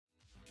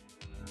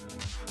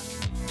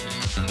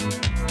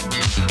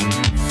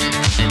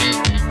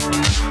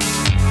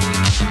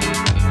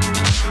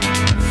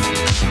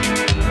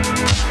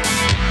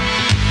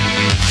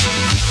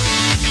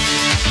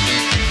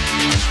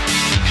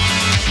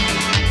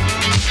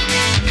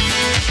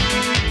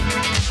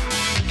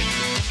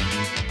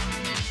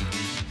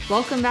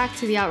Welcome back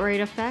to The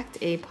Outright Effect,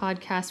 a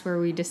podcast where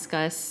we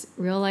discuss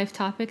real-life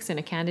topics in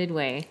a candid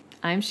way.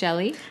 I'm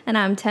Shelly. And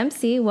I'm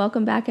Tempsy.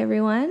 Welcome back,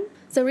 everyone.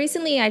 So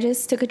recently, I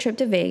just took a trip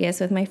to Vegas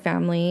with my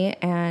family,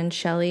 and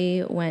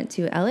Shelly went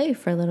to LA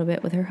for a little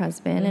bit with her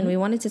husband, and we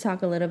wanted to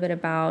talk a little bit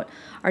about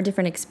our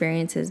different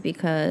experiences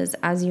because,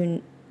 as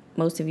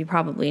most of you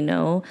probably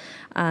know,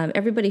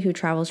 everybody who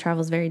travels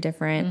very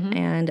different.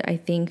 And I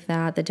think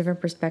that the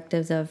different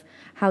perspectives of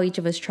how each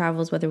of us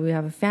travels, whether we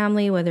have a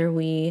family, whether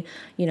we,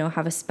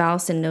 have a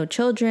spouse and no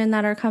children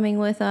that are coming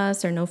with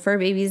us or no fur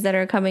babies that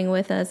are coming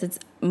with us, it's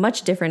a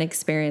much different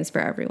experience for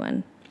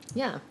everyone.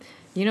 Yeah.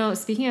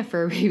 Speaking of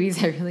fur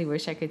babies, I really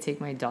wish I could take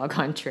my dog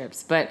on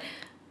trips, but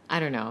I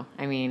don't know.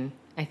 I mean,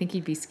 I think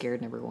he'd be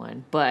scared, number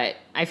one. But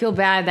I feel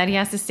bad that he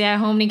has to stay at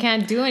home and he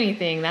can't do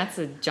anything. That's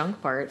the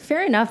junk part.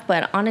 Fair enough.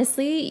 But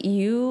honestly,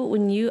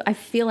 I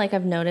feel like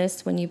I've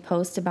noticed when you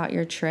post about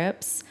your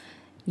trips,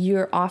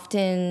 you're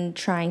often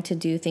trying to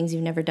do things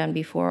you've never done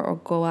before or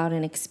go out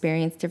and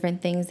experience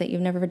different things that you've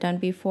never done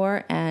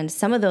before. And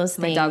some of those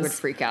things... My dog would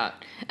freak out.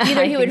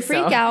 Either he would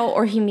freak out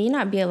or he may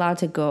not be allowed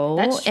to go.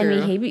 That's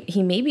true. And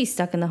he may be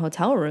stuck in the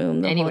hotel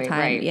room the whole time.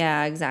 Right.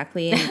 Yeah,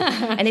 exactly.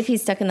 And if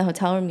he's stuck in the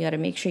hotel room, you got to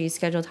make sure you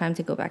schedule time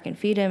to go back and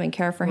feed him and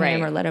care for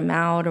him or let him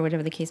out or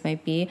whatever the case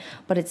might be.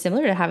 But it's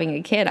similar to having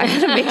a kid. I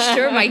got to make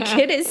sure my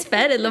kid is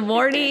fed in the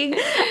morning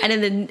and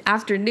in the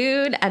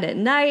afternoon and at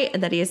night,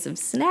 and that he has some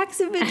snacks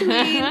in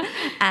between.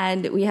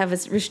 And we have a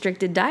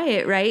restricted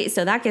diet, right?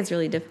 So that gets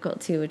really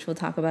difficult too, which we'll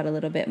talk about a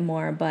little bit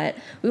more. But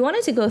we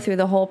wanted to go through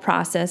the whole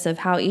process of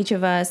how each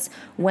of us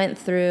went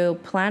through,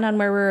 planned on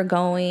where we were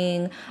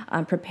going,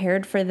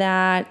 prepared for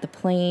that, the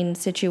plane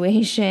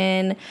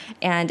situation,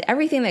 and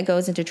everything that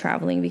goes into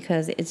traveling,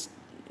 because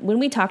when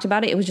we talked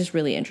about it was just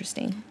really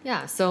interesting.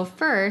 Yeah. So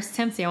first,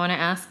 Tempsy, I want to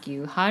ask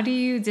you, how do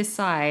you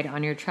decide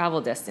on your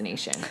travel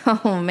destination?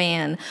 Oh,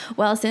 man.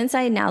 Well, since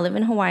I now live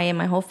in Hawaii and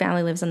my whole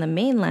family lives on the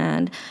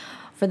mainland,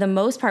 for the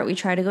most part, we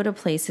try to go to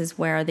places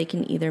where they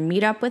can either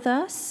meet up with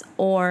us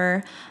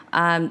or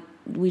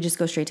we just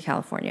go straight to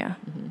California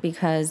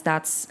because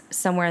that's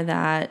somewhere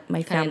that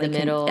my family in the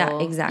middle, can...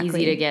 Yeah, exactly.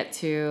 Easy to get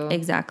to.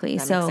 Exactly.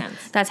 That So makes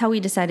sense. that's how we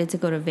decided to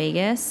go to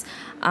Vegas.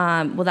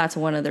 Well, that's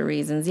one of the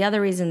reasons. The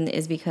other reason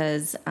is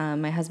because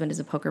my husband is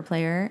a poker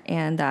player,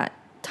 and that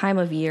time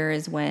of year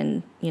is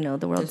when,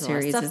 the World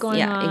Series is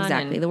going on.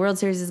 Exactly. The World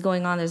Series is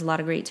going on. There's a lot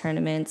of great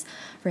tournaments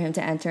for him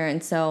to enter.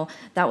 And so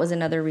that was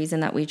another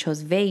reason that we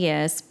chose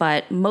Vegas.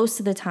 But most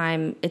of the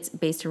time it's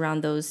based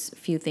around those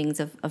few things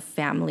of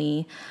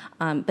family.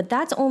 But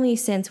that's only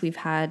since we've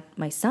had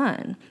my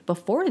son.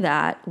 Before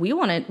that, we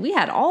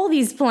had all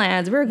these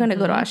plans. We were going to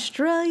go to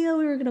Australia.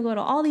 We were going to go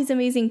to all these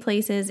amazing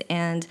places.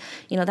 And,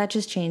 that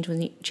just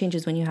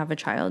changes when you have a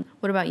child.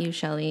 What about you,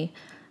 Shelly?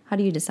 How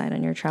do you decide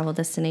on your travel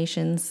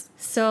destinations?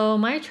 So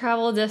my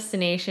travel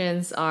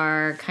destinations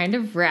are kind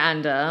of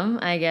random,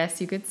 I guess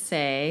you could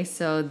say.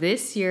 So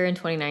this year in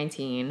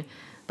 2019,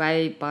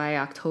 by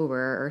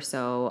October or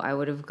so, I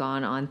would have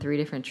gone on 3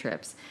 different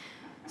trips.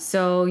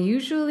 So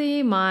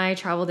usually my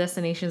travel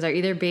destinations are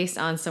either based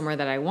on somewhere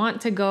that I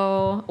want to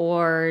go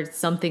or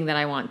something that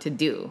I want to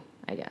do,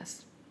 I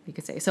guess you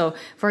could say. So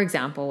for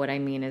example, what I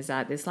mean is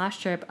that this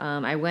last trip,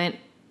 I went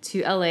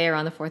to LA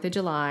around the 4th of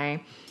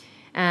July.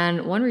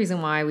 And one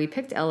reason why we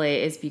picked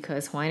LA is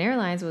because Hawaiian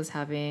Airlines was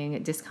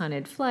having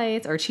discounted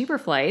flights or cheaper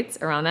flights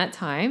around that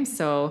time.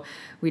 So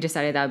we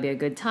decided that would be a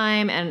good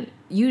time. And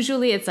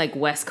usually it's like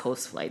West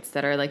Coast flights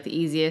that are like the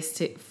easiest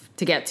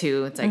to get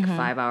to. It's like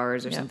 5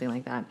 hours or something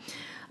like that.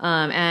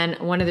 And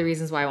one of the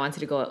reasons why I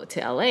wanted to go to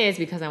LA is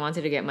because I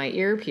wanted to get my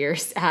ear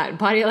pierced at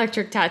Body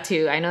Electric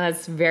Tattoo. I know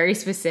that's very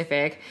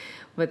specific,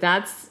 but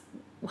that's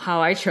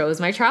how I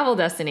chose my travel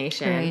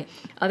destination. Right.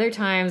 Other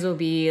times will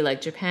be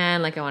like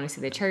Japan, like I want to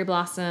see the cherry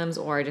blossoms,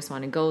 or I just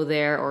want to go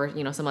there, or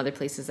some other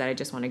places that I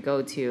just want to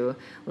go to.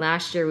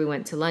 Last year we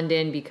went to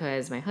London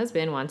because my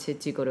husband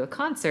wanted to go to a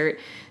concert.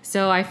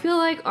 So I feel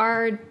like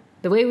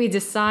the way we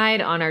decide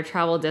on our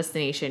travel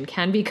destination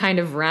can be kind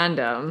of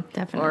random.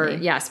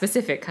 Definitely. Or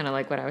specific, kind of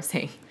like what I was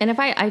saying. And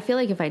I feel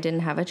like if I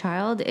didn't have a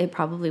child, it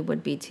probably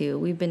would be too.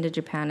 We've been to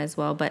Japan as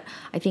well, but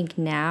I think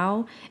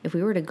now if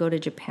we were to go to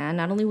Japan,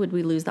 not only would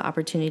we lose the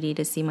opportunity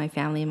to see my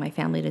family and my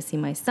family to see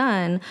my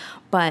son,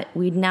 but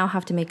we'd now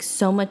have to make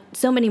so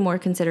many more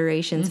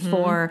considerations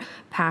for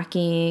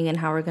packing and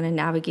how we're going to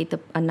navigate a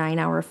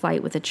 9-hour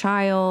flight with a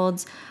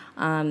child.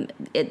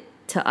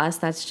 To us,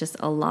 that's just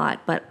a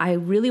lot. But I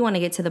really want to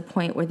get to the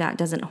point where that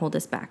doesn't hold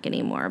us back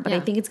anymore. But I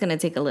think it's going to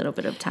take a little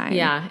bit of time.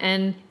 Yeah.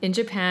 And in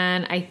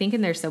Japan, I think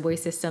in their subway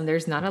system,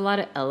 there's not a lot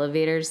of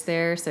elevators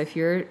there. So if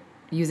you're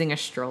using a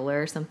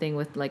stroller or something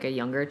with like a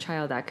younger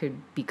child, that could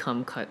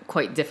become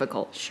quite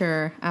difficult.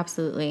 Sure.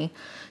 Absolutely.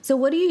 So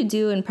what do you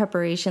do in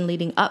preparation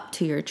leading up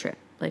to your trip?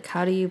 Like,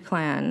 how do you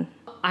plan?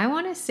 I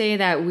want to say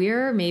that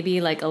we're maybe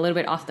like a little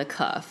bit off the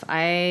cuff.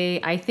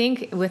 I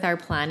think with our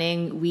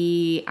planning,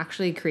 we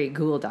actually create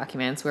Google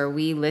documents where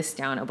we list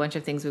down a bunch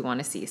of things we want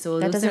to see. So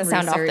that doesn't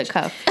sound off the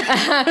cuff.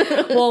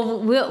 Well,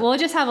 we'll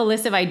just have a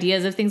list of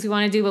ideas of things we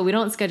want to do, but we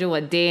don't schedule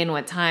what day and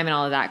what time and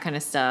all of that kind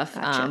of stuff.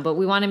 Gotcha. But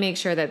we want to make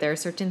sure that there are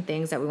certain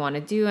things that we want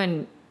to do,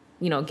 and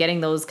getting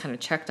those kind of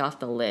checked off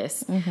the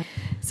list. Mm-hmm.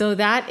 So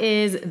that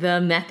is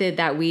the method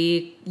that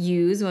we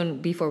use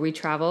before we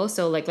travel.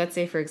 So like, let's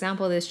say, for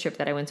example, this trip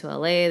that I went to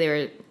LA, there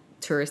were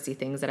touristy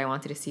things that I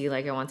wanted to see.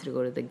 Like I wanted to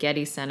go to the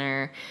Getty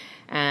Center,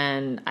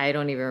 and I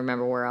don't even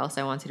remember where else.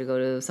 I wanted to go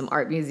to some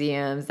art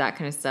museums, that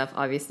kind of stuff.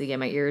 Obviously get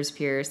my ears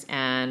pierced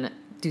and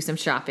do some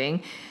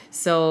shopping.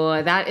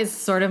 So that is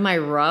sort of my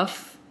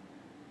rough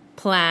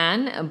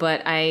plan,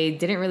 but I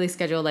didn't really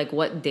schedule like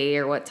what day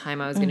or what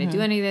time I was going to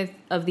do any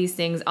of these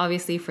things.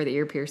 Obviously for the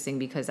ear piercing,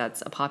 because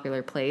that's a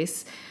popular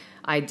place,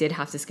 I did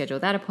have to schedule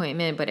that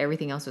appointment, but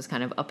everything else was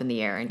kind of up in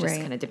the air and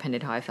just kind of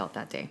depended how I felt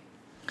that day.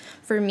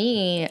 For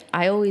me,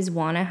 I always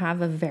want to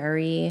have a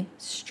very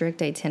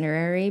strict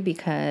itinerary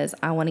because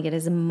I want to get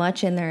as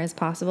much in there as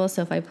possible.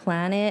 So if I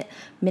plan it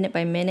minute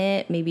by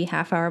minute, maybe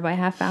half hour by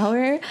half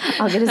hour,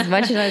 I'll get as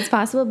much in as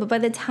possible. But by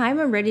the time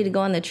I'm ready to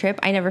go on the trip,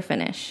 I never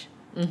finish.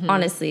 Mm-hmm.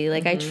 Honestly,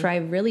 like I try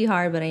really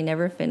hard, but I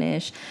never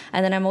finish.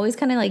 And then I'm always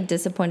kind of like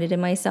disappointed in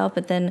myself.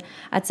 But then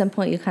at some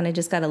point you kind of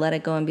just got to let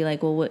it go and be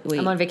like, well, wait,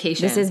 I'm on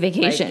vacation. This is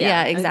vacation. Like,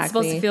 yeah, exactly. I'm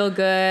supposed to feel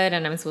good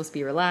and I'm supposed to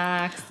be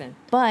relaxed.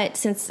 But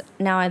since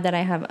now that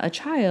I have a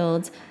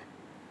child,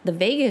 the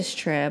Vegas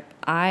trip,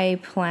 I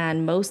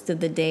plan most of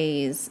the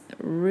days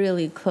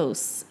really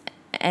close.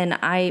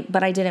 But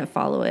I didn't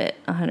follow it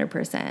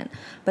 100%.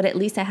 But at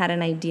least I had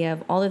an idea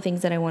of all the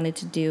things that I wanted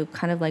to do,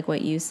 kind of like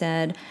what you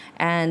said.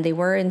 And they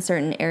were in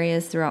certain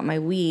areas throughout my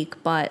week,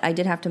 but I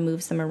did have to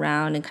move some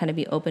around and kind of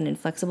be open and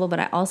flexible. But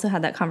I also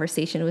had that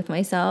conversation with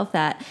myself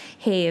that,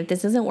 hey, if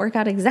this doesn't work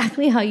out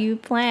exactly how you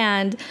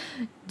planned,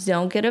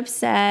 don't get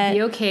upset.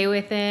 Be okay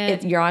with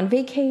it. You're on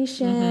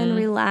vacation,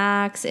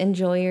 relax,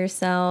 enjoy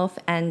yourself,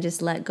 and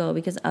just let go,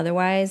 because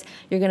otherwise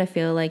you're going to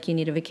feel like you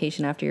need a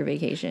vacation after your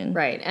vacation.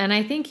 Right. And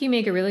I think you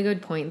make a really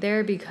good point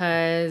there,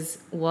 because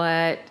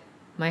what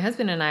my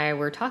husband and I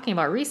were talking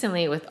about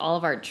recently with all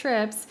of our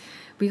trips,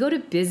 we go to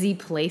busy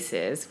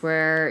places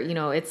where,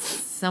 it's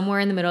somewhere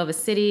in the middle of a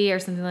city or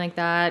something like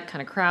that,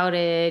 kind of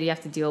crowded. You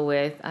have to deal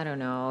with, I don't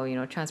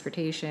know,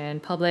 transportation,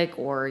 public,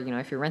 or,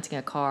 if you're renting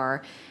a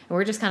car. And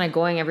we're just kind of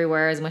going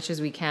everywhere as much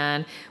as we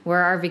can,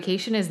 where our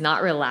vacation is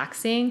not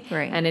relaxing.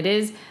 Right. And it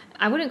is,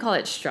 I wouldn't call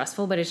it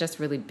stressful, but it's just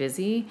really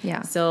busy.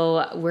 Yeah.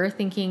 So we're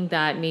thinking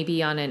that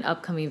maybe on an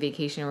upcoming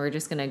vacation, we're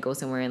just going to go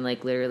somewhere and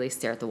like literally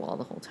stare at the wall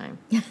the whole time.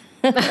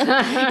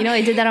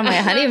 I did that on my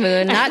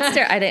honeymoon.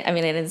 I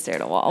didn't stare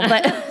at a wall,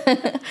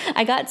 but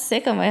I got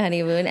sick on my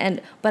honeymoon,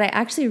 but I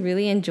actually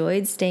really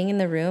enjoyed staying in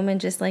the room and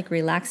just like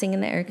relaxing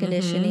in the air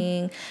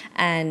conditioning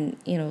and,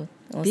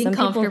 being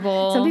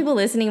comfortable. Some people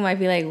listening might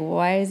be like,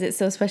 why is it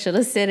so special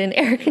to sit in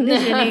air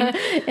conditioning?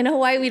 In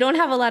Hawaii, we don't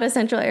have a lot of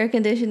central air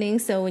conditioning.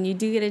 So when you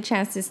do get a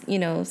chance to,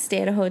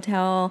 stay at a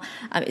hotel,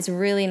 it's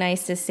really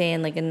nice to stay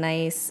in like a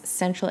nice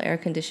central air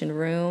conditioned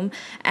room.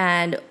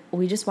 And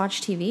we just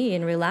watched TV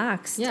and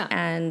relaxed. Yeah.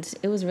 And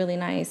it was really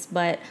nice.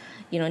 But,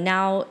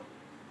 now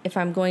if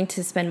I'm going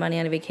to spend money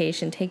on a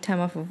vacation, take time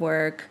off of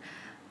work,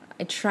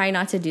 I try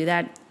not to do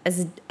that.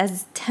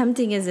 As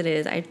tempting as it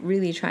is, I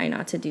really try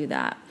not to do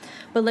that.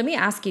 But let me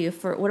ask you,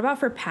 what about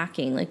for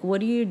packing? Like,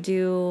 what do you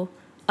do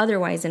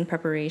otherwise in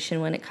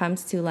preparation when it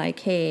comes to like,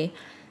 hey,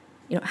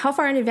 how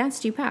far in advance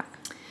do you pack?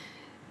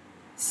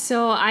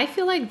 So I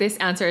feel like this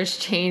answer has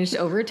changed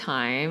over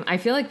time. I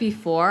feel like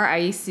before I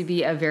used to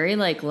be a very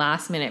like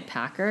last minute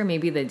packer,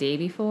 maybe the day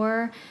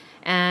before.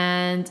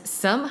 And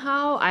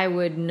somehow I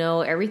would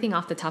know everything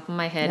off the top of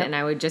my head, and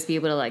I would just be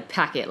able to like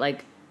pack it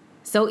like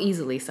so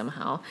easily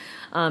somehow.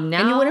 Now,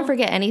 and you wouldn't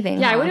forget anything.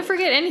 Yeah, huh? I wouldn't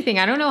forget anything.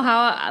 I don't know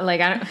how, like,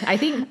 I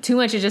think too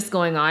much is just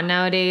going on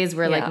nowadays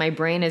where like my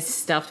brain is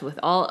stuffed with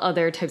all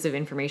other types of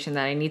information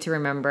that I need to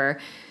remember.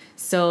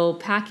 So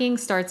packing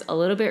starts a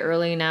little bit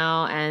early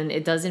now, and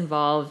it does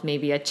involve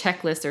maybe a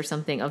checklist or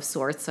something of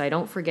sorts, so I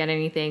don't forget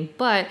anything.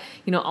 But,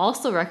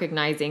 also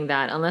recognizing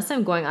that unless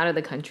I'm going out of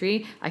the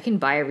country, I can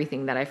buy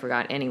everything that I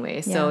forgot anyway.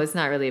 So it's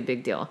not really a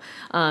big deal.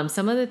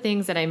 Some of the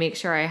things that I make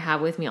sure I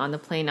have with me on the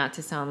plane, not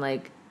to sound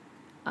like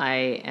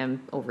I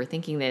am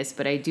overthinking this,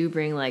 but I do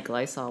bring like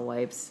Lysol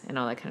wipes and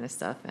all that kind of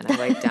stuff, and I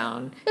wipe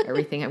down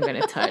everything I'm going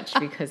to touch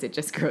because it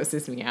just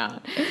grosses me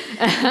out.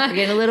 We're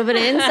getting a little bit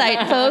of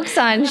insight, folks,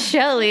 on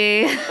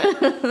Shelly.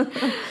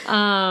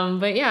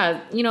 But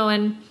yeah,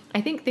 and I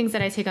think things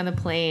that I take on the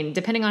plane,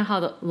 depending on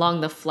how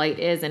long the flight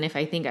is and if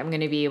I think I'm going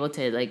to be able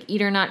to like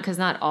eat or not, because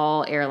not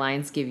all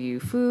airlines give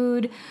you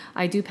food.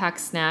 I do pack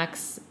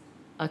snacks,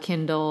 a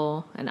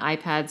Kindle, an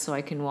iPad so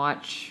I can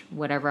watch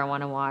whatever I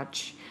want to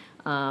watch.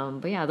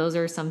 But yeah, those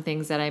are some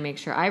things that I make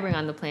sure I bring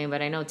on the plane,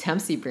 but I know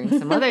Tempsy brings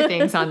some other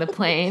things on the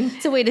plane.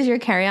 So wait, does your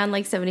carry-on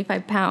like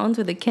 75 pounds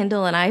with a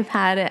Kindle and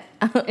iPad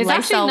It's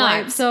actually Lysol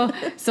not. wipes.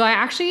 So I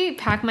actually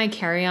pack my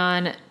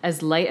carry-on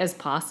as light as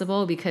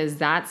possible because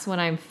that's when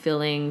I'm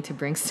filling to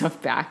bring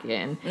stuff back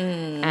in.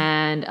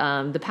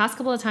 And the past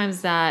couple of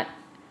times that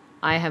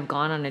I have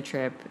gone on a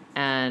trip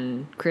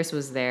and Chris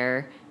was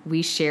there,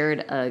 we shared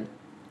a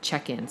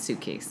check-in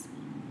suitcase.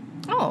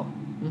 Oh.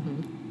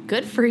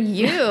 Good for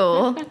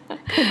you.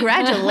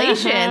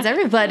 Congratulations,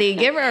 everybody.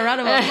 Give her a round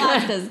of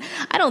applause because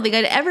I don't think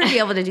I'd ever be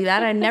able to do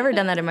that. I've never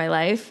done that in my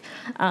life.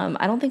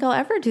 I don't think I'll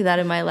ever do that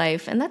in my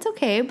life. And that's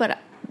okay, but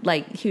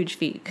like huge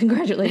feat.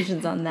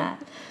 Congratulations on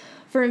that.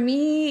 For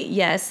me,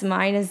 yes,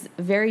 mine is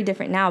very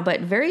different now,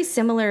 but very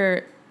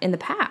similar in the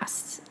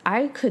past.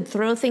 I could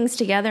throw things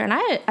together, and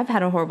I've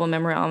had a horrible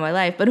memory all my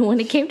life, but when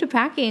it came to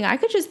packing, I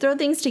could just throw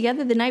things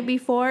together the night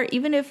before,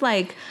 even if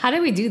like... How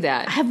did we do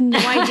that? I have no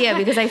idea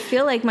because I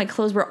feel like my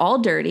clothes were all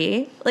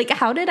dirty. Like,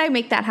 how did I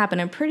make that happen?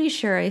 I'm pretty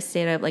sure I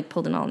stayed up, like,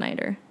 pulled an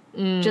all-nighter.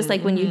 Just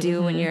like when you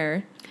do when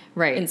you're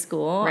in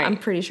school. Right. I'm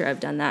pretty sure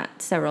I've done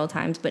that several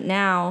times. But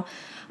now...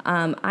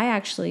 I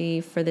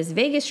actually, for this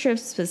Vegas trip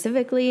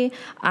specifically,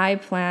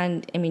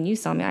 you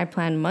saw me, I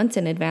planned months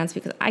in advance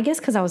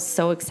because I was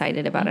so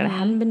excited about it. I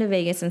hadn't been to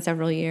Vegas in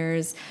several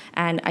years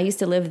and I used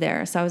to live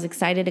there. So I was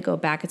excited to go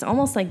back. It's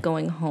almost like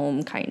going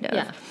home kind of.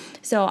 Yeah.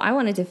 So I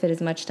wanted to fit as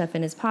much stuff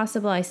in as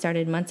possible. I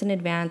started months in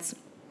advance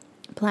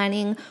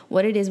planning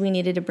what it is we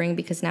needed to bring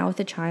because now with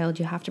a child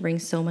you have to bring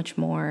so much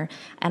more,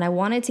 and I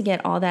wanted to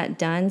get all that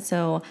done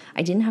so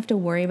I didn't have to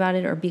worry about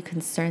it or be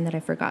concerned that I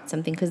forgot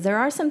something, because there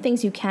are some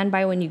things you can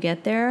buy when you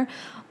get there,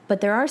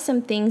 but there are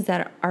some things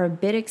that are a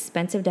bit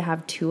expensive to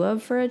have two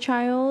of for a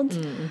child.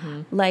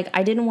 Like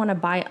I didn't want to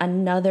buy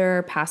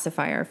another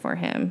pacifier for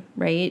him,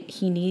 right?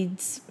 He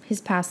needs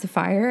his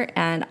pacifier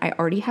and I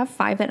already have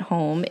 5 at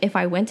home. If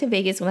I went to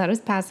Vegas without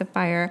his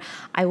pacifier,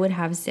 I would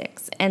have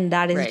 6, and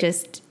that is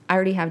just... I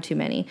already have too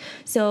many.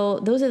 So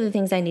those are the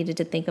things I needed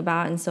to think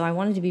about. And so I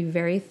wanted to be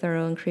very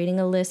thorough in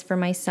creating a list for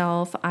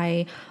myself.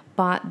 I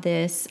bought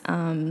this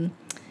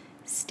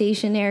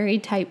stationary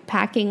type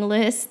packing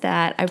list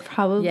that I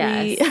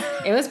probably...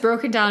 Yes. It was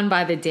broken down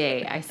by the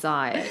day. I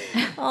saw it.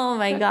 Oh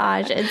my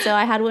gosh. And so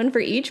I had one for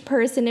each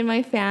person in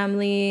my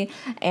family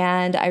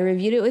and I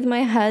reviewed it with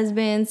my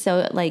husband.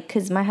 So like,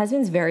 cause my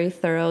husband's very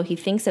thorough. He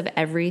thinks of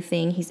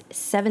everything. He's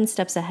 7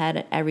 steps ahead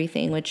at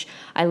everything, which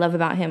I love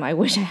about him. I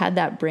wish I had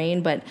that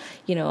brain, but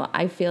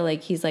I feel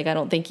like he's like, I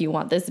don't think you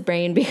want this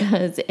brain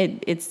because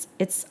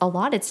it's a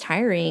lot. It's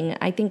tiring.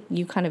 I think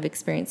you kind of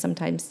experience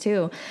sometimes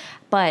too.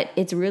 But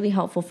it's really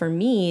helpful for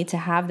me to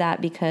have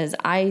that because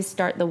I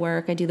start the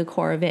work, I do the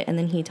core of it, and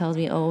then he tells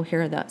me, oh,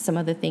 here are some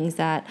of the things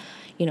that,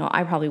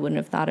 I probably wouldn't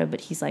have thought of, but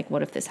he's like,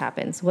 what if this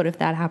happens? What if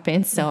that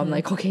happens? So I'm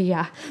like, okay,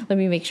 yeah, let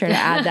me make sure to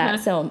add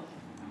that. So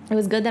it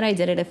was good that I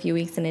did it a few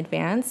weeks in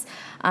advance.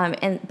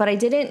 But I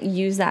didn't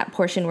use that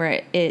portion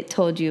where it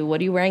told you,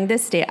 what are you wearing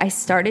this day? I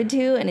started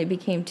to, and it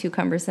became too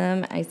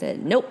cumbersome. I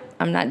said, nope,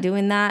 I'm not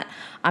doing that.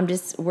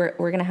 We're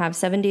going to have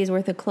 7 days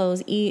worth of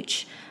clothes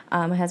each.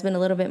 My husband a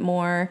little bit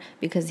more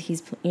because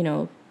he's,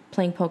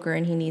 playing poker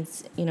and he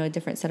needs, a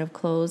different set of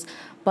clothes.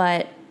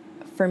 But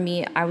for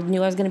me, I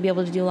knew I was going to be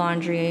able to do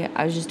laundry.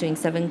 I was just doing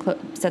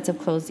 7 sets of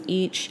clothes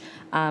each,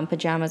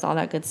 pajamas, all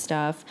that good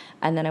stuff.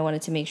 And then I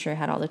wanted to make sure I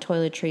had all the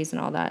toiletries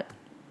and all that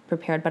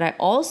prepared. But I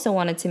also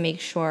wanted to make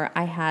sure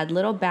I had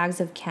little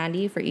bags of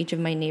candy for each of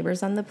my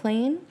neighbors on the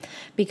plane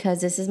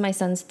because this is my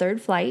son's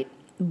 3rd flight,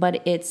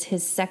 but it's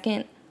his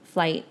 2nd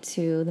flight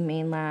to the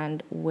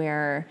mainland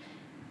where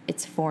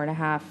it's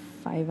 4.5,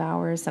 5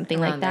 hours, something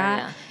around like that.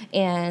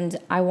 There, yeah. And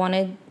I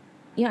wanted,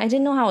 I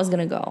didn't know how it was going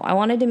to go. I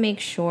wanted to make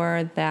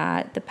sure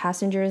that the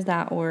passengers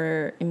that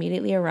were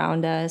immediately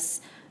around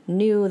us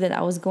knew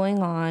that was going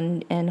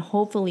on and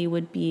hopefully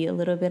would be a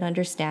little bit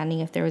understanding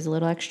if there was a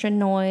little extra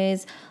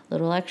noise, a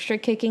little extra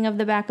kicking of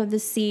the back of the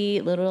seat,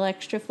 a little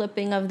extra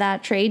flipping of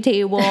that tray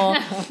table.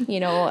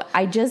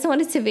 I just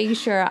wanted to make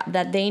sure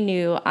that they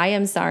knew I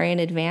am sorry in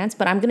advance,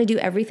 but I'm going to do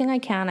everything I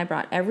can. I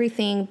brought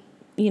everything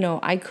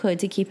I could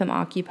to keep him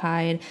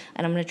occupied,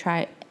 and I'm going to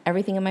try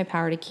everything in my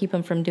power to keep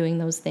him from doing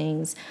those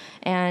things.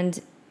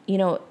 And,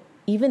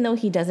 even though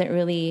he doesn't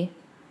really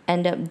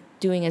end up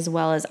doing as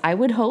well as I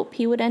would hope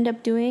he would end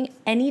up doing,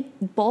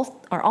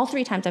 all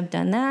 3 times I've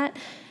done that,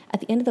 at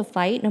the end of the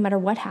flight, no matter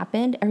what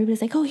happened,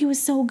 everybody's like, oh, he was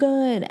so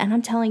good. And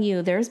I'm telling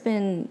you, there's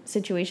been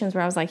situations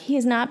where I was like, he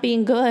is not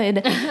being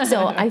good.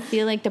 So I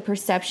feel like the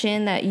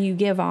perception that you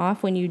give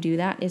off when you do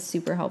that is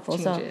super helpful.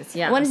 Changes, so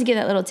I wanted to give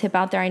that little tip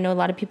out there. I know a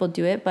lot of people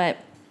do it, but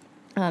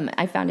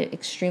I found it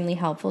extremely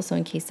helpful. So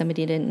in case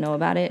somebody didn't know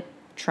about it,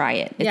 try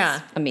it.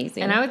 It's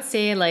amazing. And I would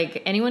say,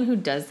 like, anyone who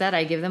does that,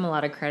 I give them a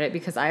lot of credit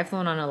because I've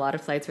flown on a lot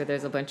of flights where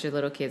there's a bunch of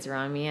little kids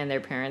around me and their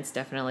parents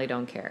definitely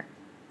don't care.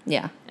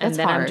 Yeah. And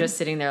then hard. I'm just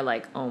sitting there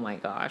like, oh my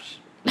gosh.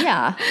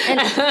 Yeah. And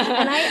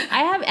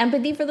I have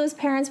empathy for those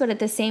parents, but at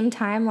the same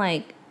time,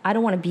 like, I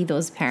don't want to be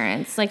those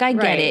parents. Like, I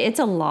get Right. it. It's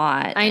a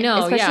lot. I know,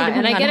 especially yeah.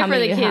 And I depending on get how it for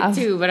many the you kid have.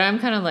 too, but I'm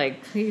kind of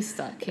like, please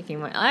stop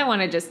kicking I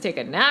want to just take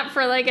a nap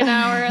for like an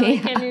hour.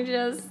 Like, can you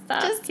just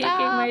stop kicking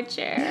my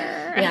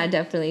chair? Yeah,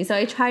 definitely. So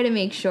I try to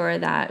make sure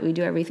that we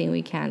do everything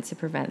we can to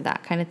prevent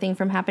that kind of thing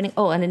from happening.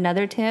 Oh, and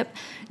another tip,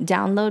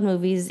 download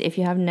movies. If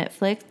you have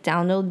Netflix,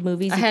 download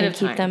movies. Ahead you of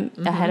can keep time.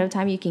 them ahead of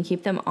time. You can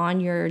keep them on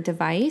your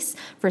device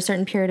for a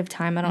certain period of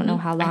time. I don't know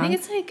how long. I think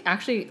it's like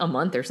actually a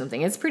month or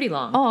something. It's pretty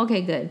long. Oh,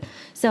 okay, good.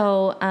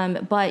 So,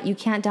 but you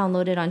can't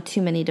download it on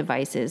too many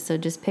devices. So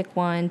just pick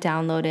one,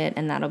 download it,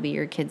 and that'll be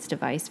your kid's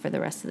device for the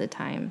rest of the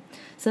time.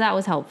 So that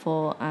was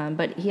helpful.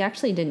 But he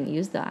actually didn't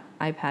use the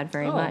iPad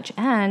very much.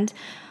 And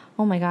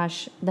oh my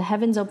gosh, the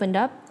heavens opened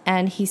up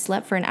and he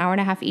slept for an hour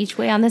and a half each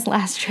way on this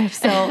last trip.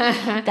 So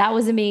that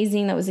was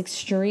amazing. That was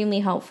extremely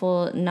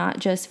helpful, not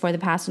just for the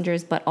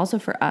passengers, but also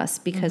for us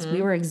because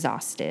we were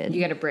exhausted. You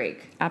get a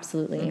break.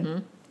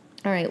 Absolutely.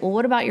 All right. Well,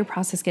 what about your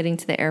process getting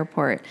to the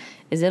airport?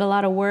 Is it a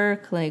lot of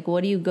work? Like,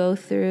 what do you go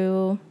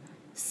through?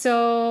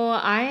 So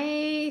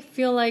I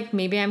feel like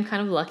maybe I'm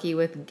kind of lucky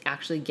with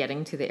actually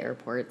getting to the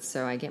airport.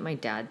 So I get my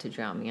dad to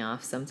drop me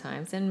off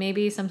sometimes and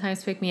maybe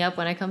sometimes pick me up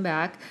when I come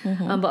back.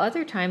 But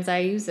other times I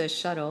use a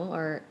shuttle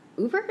or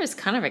Uber is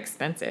kind of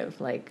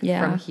expensive. Like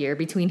from here,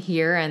 between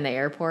here and the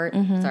airport.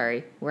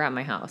 Sorry, we're at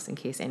my house in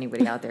case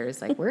anybody out there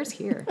is like, where's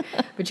here?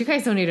 But you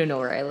guys don't need to know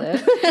where I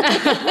live.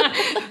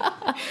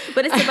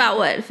 But it's about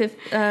what?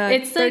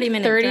 It's 30 like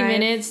minutes. 30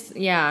 minutes.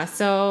 Yeah.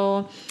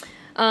 So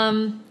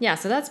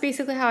so that's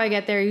basically how I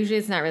get there. Usually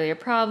it's not really a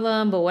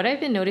problem, but what I've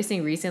been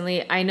noticing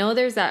recently, I know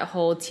there's that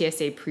whole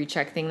TSA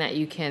pre-check thing that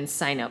you can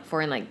sign up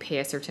for and like pay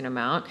a certain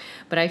amount,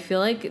 but I feel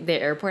like the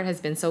airport has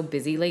been so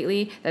busy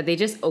lately that they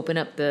just open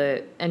up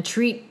and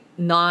treat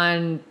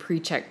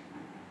non-pre-check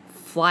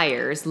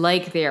flyers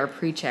like they are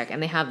pre-check,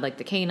 and they have like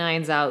the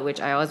canines out,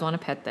 which I always want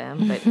to pet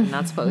them, but I'm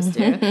not supposed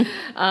to.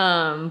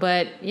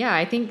 But yeah,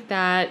 I think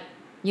that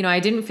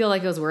I didn't feel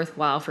like it was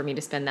worthwhile for me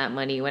to spend that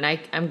money when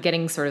I'm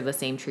getting sort of the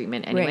same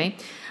treatment anyway.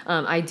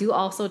 Right. I do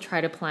also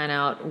try to plan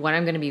out what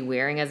I'm going to be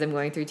wearing as I'm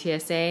going through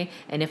TSA.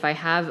 And if I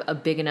have a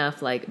big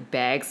enough like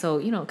bag, so,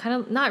 kind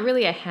of not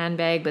really a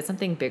handbag, but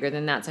something bigger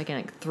than that. So I can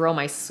like throw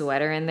my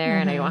sweater in there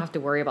and I don't have to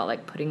worry about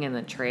like putting in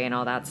the tray and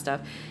all that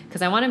stuff.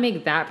 Cause I want to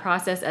make that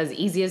process as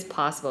easy as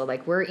possible.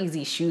 Like wear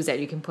easy shoes that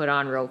you can put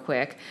on real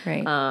quick.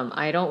 Right.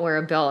 I don't wear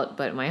a belt,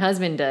 but my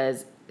husband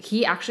does.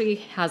 He actually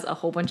has a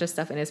whole bunch of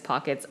stuff in his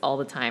pockets all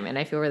the time, and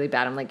I feel really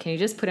bad. I'm like, can you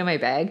just put it in my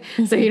bag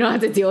so you don't have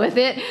to deal with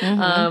it?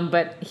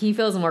 But he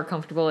feels more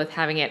comfortable with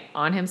having it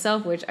on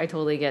himself, which I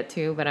totally get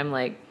too. But I'm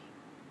like,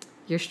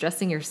 you're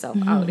stressing yourself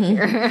out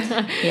here.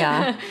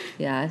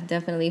 Yeah,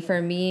 definitely. For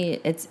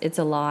me, it's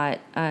a lot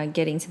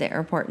getting to the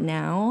airport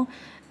now.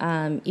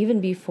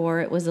 Even before,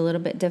 it was a little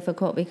bit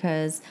difficult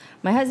because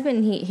my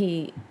husband,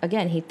 he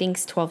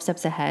thinks 12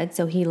 steps ahead.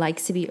 So he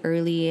likes to be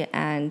early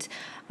and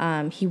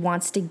he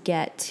wants to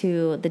get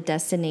to the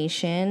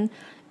destination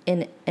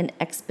in an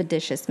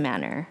expeditious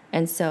manner.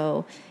 And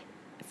so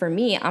for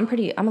me, I'm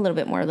a little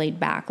bit more laid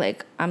back.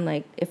 Like, I'm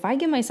like, if I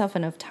give myself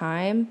enough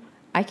time,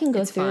 I can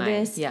go through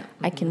this. Yeah.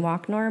 I can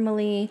walk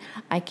normally.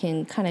 I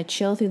can kind of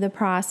chill through the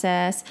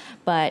process.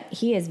 But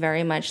he is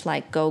very much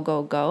like go,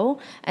 go, go.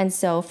 And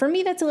so for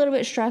me, that's a little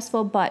bit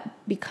stressful. But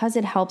because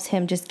it helps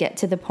him just get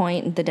to the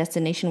point, the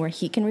destination where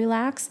he can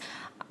relax,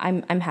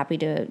 I'm happy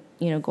to,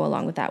 go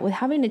along with that. With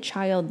having a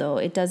child, though,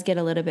 it does get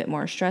a little bit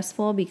more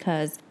stressful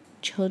because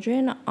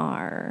children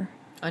are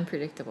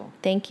unpredictable.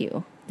 Thank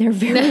you. They're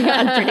very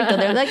unpredictable.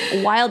 They're like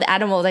wild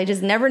animals. I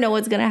just never know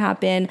what's going to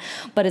happen.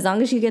 But as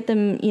long as you get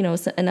them,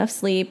 enough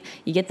sleep,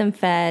 you get them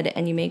fed,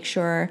 and you make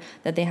sure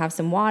that they have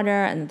some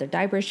water and that their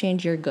diapers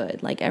change, you're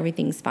good. Like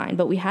everything's fine.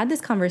 But we had this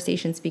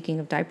conversation,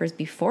 speaking of diapers,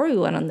 before we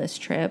went on this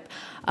trip,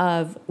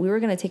 of we were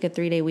going to take a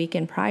 3-day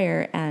weekend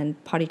prior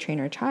and potty train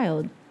our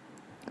child.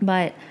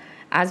 But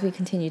as we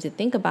continue to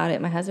think about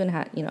it, my husband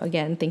had,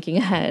 again, thinking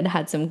ahead,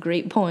 had some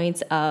great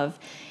points of,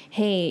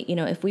 hey,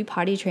 if we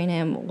potty train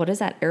him, what is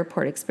that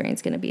airport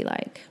experience going to be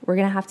like? We're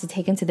going to have to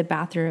take him to the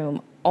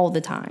bathroom all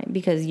the time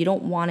because you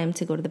don't want him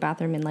to go to the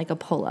bathroom in like a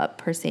pull-up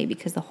per se,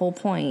 because the whole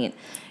point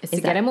is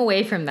to get him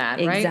away from that,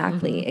 right?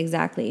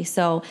 Exactly.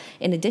 So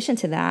in addition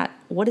to that,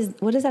 what is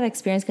that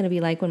experience going to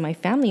be like when my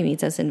family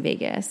meets us in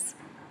Vegas?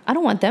 I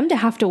don't want them to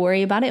have to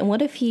worry about it. And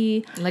what if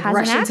he has an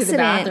accident? To the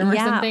bathroom or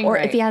something? Or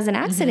if he has an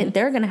accident,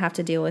 they're going to have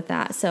to deal with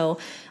that. So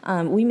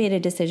we made a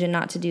decision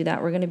not to do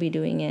that. We're going to be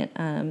doing it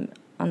on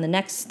the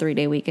next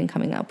 3-day weekend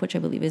coming up, which I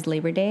believe is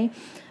Labor Day.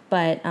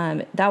 But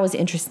that was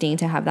interesting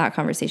to have that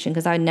conversation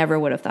because I never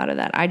would have thought of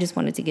that. I just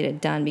wanted to get it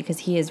done because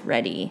he is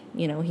ready.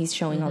 He's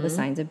showing all the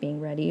signs of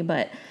being ready.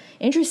 But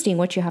interesting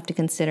what you have to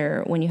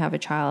consider when you have a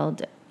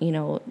child,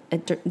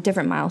 at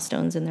different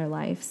milestones in their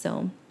life.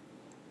 So...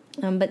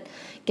 but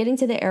getting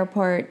to the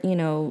airport,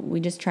 we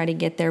just try to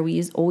get there.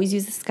 We always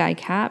use the Sky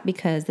Cap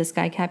because the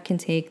Sky Cap can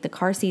take the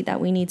car seat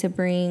that we need to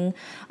bring.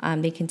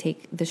 They can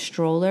take the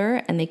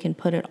stroller and they can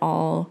put it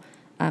all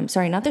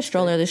sorry, not the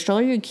stroller. The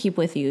stroller you keep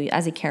with you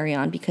as a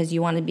carry-on because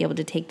you want to be able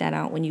to take that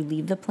out when you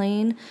leave the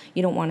plane.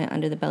 You don't want it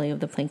under the belly of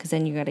the plane because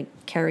then you got to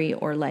carry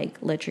or like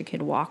let your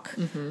kid walk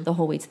the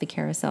whole way to the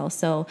carousel.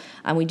 So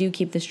we do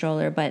keep the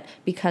stroller, but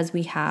because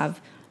we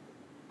have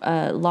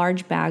a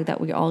large bag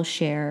that we all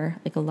share,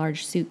 like a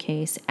large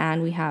suitcase,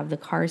 and we have the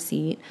car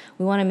seat,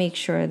 we want to make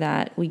sure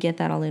that we get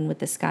that all in with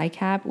the sky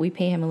cap. We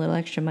pay him a little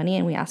extra money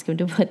and we ask him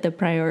to put the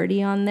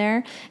priority on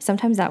there.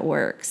 Sometimes that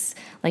works.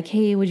 Like,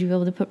 hey, would you be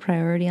able to put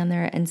priority on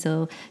there? And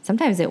so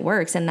sometimes it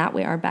works, and that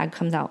way our bag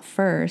comes out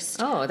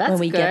first. Oh, that's when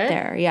we good. get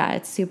there. Yeah,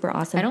 it's super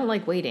awesome. I don't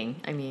like waiting.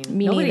 I mean,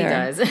 Me nobody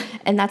neither. does.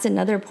 And that's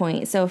another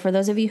point. So for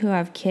those of you who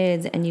have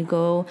kids and you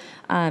go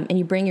and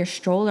you bring your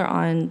stroller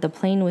on the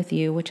plane with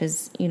you, which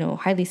is,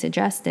 highly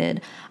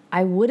suggested,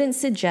 I wouldn't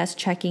suggest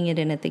checking it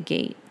in at the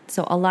gate.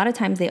 So a lot of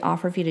times they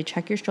offer for you to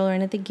check your stroller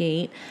in at the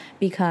gate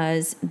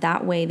because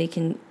that way they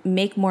can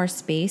make more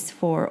space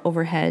for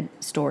overhead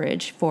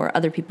storage for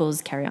other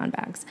people's carry-on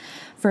bags.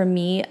 For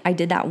me, I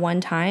did that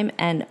one time,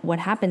 and what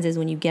happens is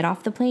when you get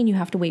off the plane, you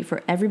have to wait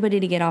for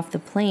everybody to get off the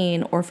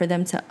plane or for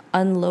them to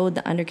unload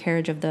the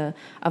undercarriage of the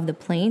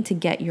plane to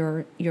get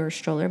your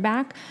stroller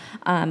back.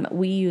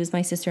 We use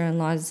my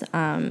sister-in-law's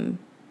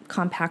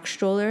compact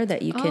stroller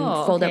that you can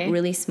fold up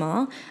really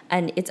small,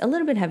 and it's a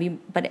little bit heavy,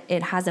 but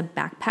it has a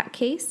backpack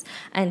case,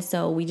 and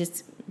so we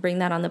just bring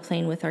that on the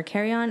plane with our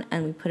carry-on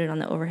and we put it on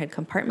the overhead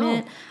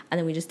compartment and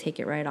then we just take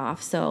it right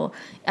off. So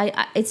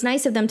it's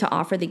nice of them to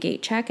offer the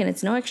gate check, and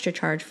it's no extra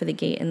charge for the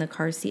gate in the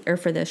car seat or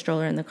for the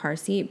stroller in the car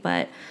seat.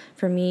 But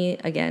for me,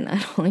 again, I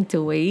don't like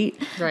to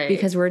wait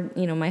because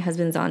my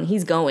husband's on,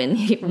 he's going,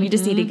 we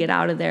just need to get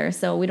out of there.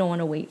 So we don't want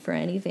to wait for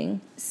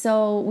anything.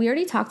 So we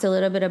already talked a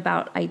little bit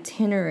about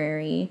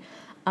itinerary,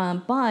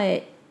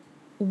 but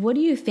what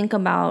do you think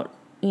about,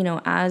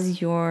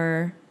 as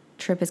your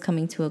trip is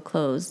coming to a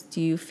close?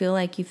 Do you feel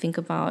like you think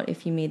about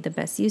if you made the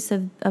best use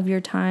of your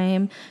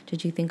time?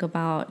 Did you think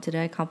about, did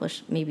I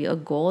accomplish maybe a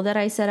goal that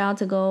I set out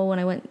to go when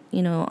I went,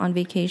 on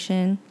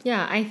vacation?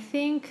 Yeah, I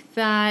think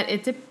that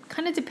it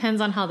kind of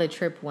depends on how the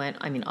trip went.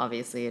 I mean,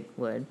 obviously it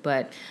would,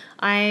 but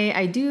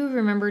I do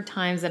remember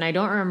times, and I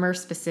don't remember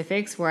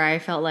specifics, where I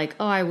felt like,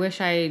 oh, I wish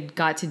I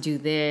got to do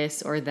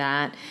this or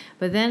that.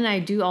 But then I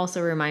do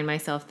also remind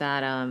myself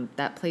that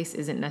that place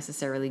isn't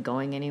necessarily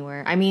going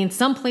anywhere. I mean,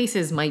 some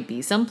places might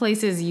be. Some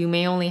places you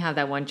may only have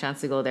that one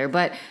chance to go there,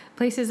 but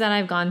places that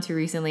I've gone to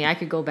recently, I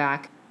could go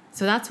back.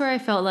 So that's where I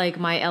felt like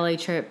my LA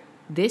trip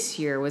this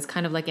year was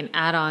kind of like an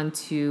add-on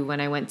to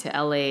when I went to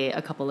LA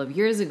a couple of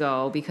years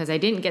ago, because I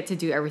didn't get to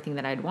do everything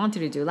that I'd wanted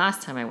to do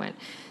last time I went.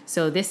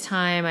 So this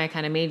time I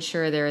kind of made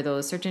sure there are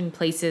those certain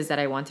places that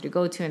I wanted to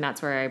go to, and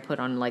that's where I put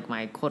on like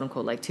my quote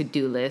unquote like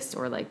to-do list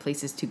or like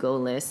places to go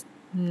list.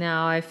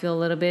 Now I feel a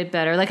little bit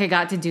better. Like I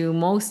got to do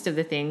most of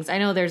the things. I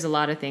know there's a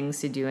lot of things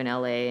to do in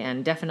LA,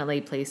 and definitely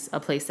a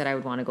place that I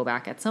would want to go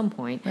back at some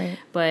point. Right.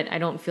 But I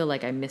don't feel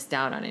like I missed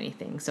out on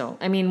anything. So,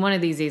 I mean, one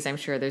of these days I'm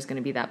sure there's going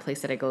to be that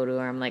place that I go to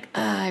where I'm like,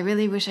 I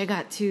really wish I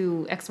got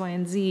to X, Y,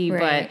 and Z.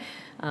 Right.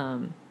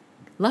 But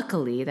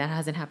luckily that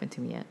hasn't happened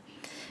to me yet.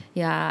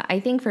 Yeah, I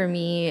think for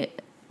me,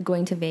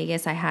 going to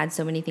Vegas, I had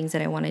so many things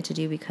that I wanted to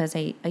do because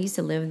I used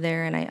to live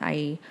there, and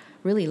I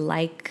really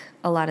like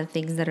a lot of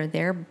things that are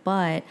there,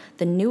 but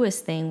the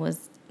newest thing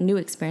was new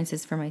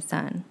experiences for my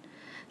son.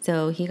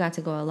 So he got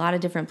to go a lot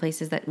of different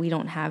places that we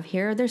don't have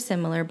here. They're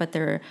similar, but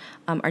there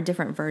are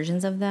different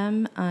versions of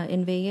them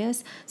in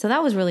Vegas. So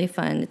that was really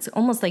fun. It's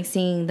almost like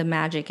seeing the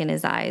magic in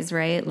his eyes,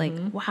 right? Like,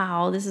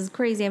 wow, this is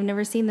crazy. I've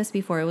never seen this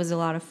before. It was a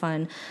lot of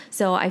fun.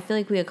 So I feel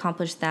like we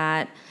accomplished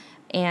that.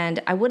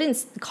 And I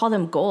wouldn't call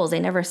them goals. I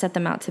never set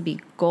them out to be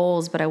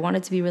goals, but I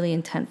wanted to be really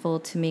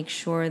intentful to make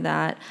sure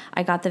that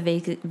I got the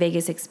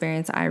Vegas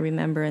experience I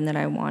remember and that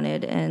I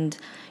wanted. And,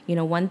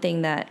 one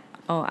thing that,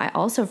 I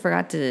also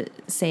forgot to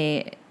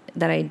say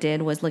that I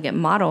did was look at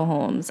model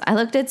homes. I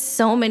looked at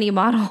so many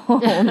model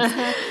homes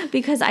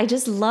because I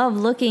just love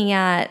looking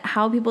at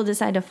how people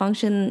decide to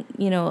function,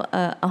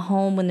 a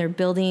home when they're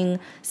building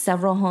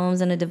several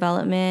homes in a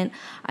development.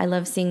 I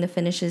love seeing the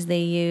finishes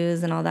they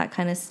use and all that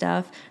kind of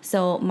stuff.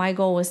 So my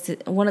goal was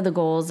one of the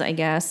goals, I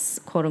guess,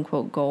 quote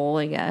unquote goal,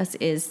 I guess,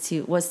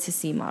 was to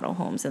see model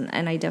homes.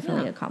 And I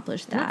definitely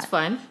accomplished that. That's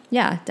fun.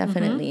 Yeah,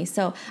 definitely.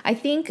 So I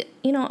think,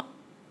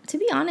 to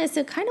be honest,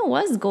 it kind of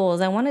was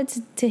goals. I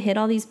wanted to hit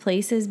all these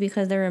places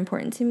because they're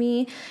important to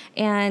me.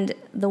 And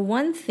the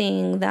one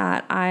thing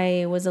that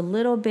I was a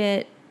little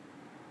bit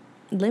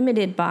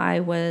limited by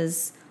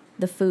was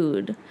the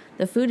food.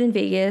 The food in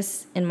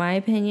Vegas, in my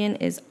opinion,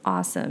 is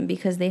awesome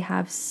because they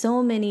have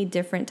so many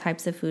different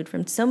types of food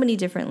from so many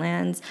different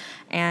lands,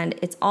 and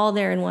it's all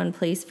there in one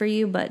place for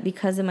you. But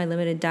because of my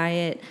limited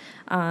diet,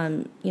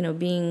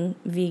 being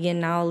vegan,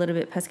 now a little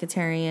bit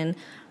pescatarian,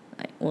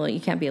 well, you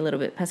can't be a little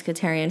bit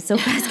pescatarian, so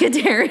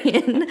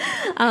pescatarian.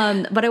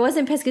 But I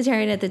wasn't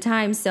pescatarian at the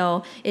time,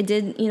 so it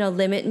did,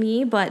 limit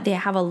me. But they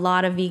have a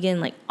lot of vegan,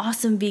 like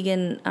awesome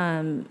vegan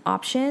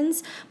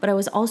options. But I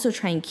was also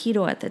trying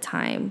keto at the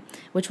time,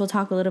 which we'll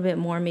talk a little bit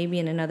more maybe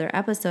in another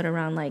episode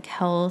around like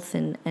health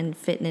and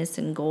fitness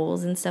and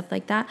goals and stuff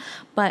like that.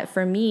 But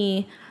for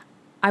me,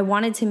 I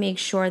wanted to make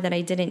sure that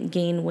I didn't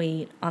gain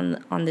weight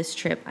on this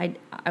trip. I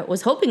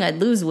was hoping I'd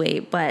lose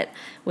weight, but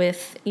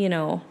with,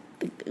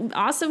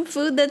 awesome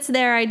food that's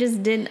there, I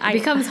just didn't. It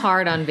becomes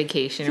hard on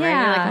vacation, right?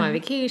 You're like, I'm on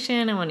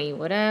vacation, I want to eat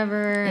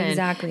whatever.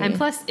 Exactly. And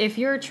plus, if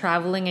you're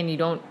traveling and you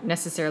don't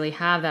necessarily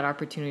have that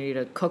opportunity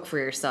to cook for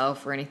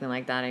yourself or anything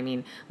like that, I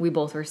mean, we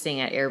both were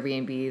staying at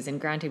Airbnbs, and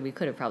granted, we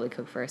could have probably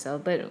cooked for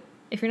ourselves, but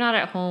if you're not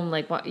at home,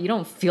 like, you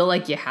don't feel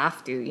like you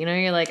have to,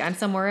 you're like, I'm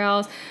somewhere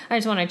else. I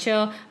just want to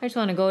chill. I just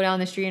want to go down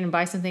the street and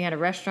buy something at a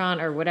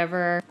restaurant or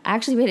whatever. I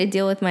actually made a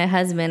deal with my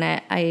husband.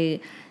 I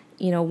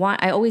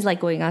always like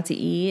going out to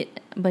eat,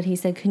 but he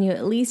said, can you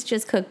at least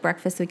just cook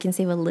breakfast so we can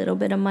save a little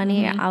bit of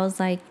money? I was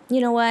like, you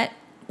know what?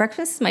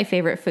 Breakfast is my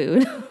favorite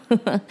food,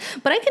 but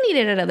I can eat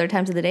it at other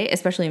times of the day,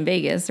 especially in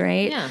Vegas,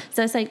 right? Yeah.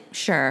 So it's like,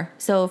 sure.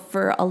 So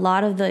for a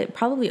lot of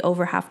probably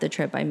over half the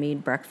trip, I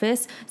made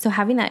breakfast. So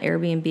having that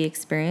Airbnb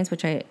experience,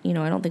 which I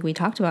don't think we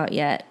talked about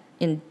yet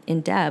in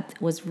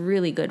depth, was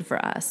really good for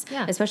us,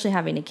 especially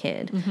having a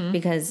kid,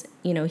 because,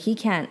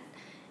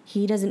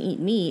 he doesn't eat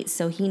meat,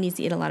 so he needs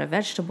to eat a lot of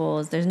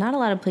vegetables. There's not a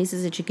lot of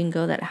places that you can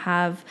go that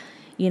have,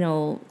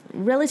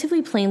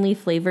 relatively plainly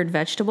flavored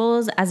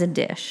vegetables as a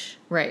dish.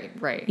 Right.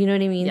 You know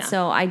what I mean? Yeah.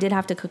 So I did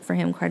have to cook for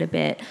him quite a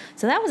bit.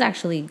 So that was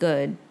actually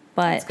good.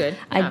 But that's good.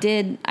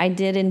 Yeah. I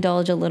did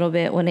indulge a little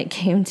bit when it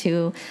came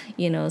to,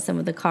 some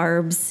of the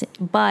carbs.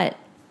 But,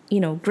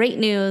 great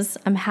news.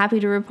 I'm happy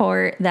to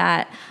report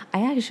that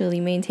I actually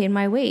maintained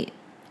my weight.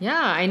 Yeah,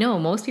 I know.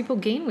 Most people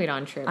gain weight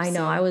on trips. I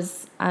know. So. I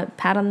was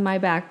pat on my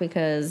back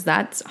because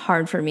that's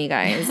hard for me,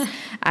 guys.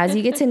 As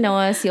you get to know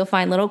us, you'll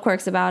find little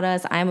quirks about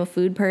us. I'm a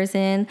food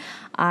person.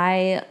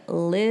 I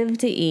live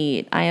to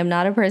eat. I am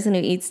not a person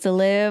who eats to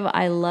live.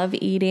 I love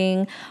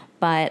eating,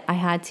 but I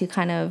had to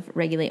kind of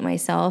regulate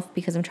myself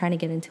because I'm trying to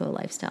get into a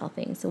lifestyle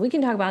thing. So we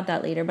can talk about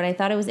that later, but I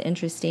thought it was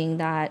interesting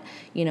that,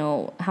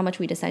 how much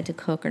we decide to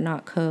cook or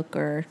not cook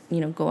or,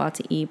 go out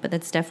to eat. But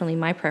that's definitely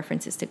my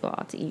preference is to go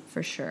out to eat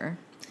for sure.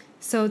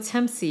 So,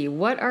 Tempsy,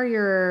 what are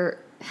your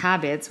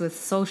habits with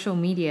social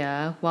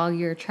media while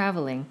you're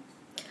traveling?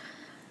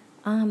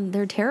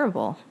 They're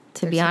terrible,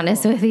 to be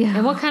honest with you.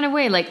 In what kind of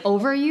way? Like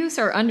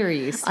overuse or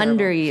underuse?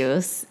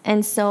 Underuse.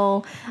 And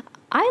so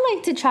I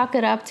like to chalk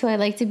it up to I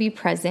like to be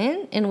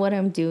present in what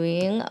I'm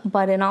doing.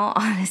 But in all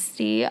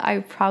honesty,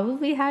 I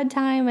probably had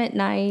time at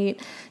night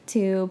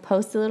to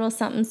post a little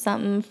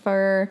something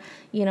for,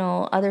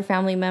 other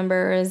family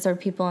members or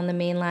people on the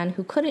mainland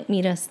who couldn't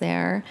meet us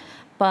there.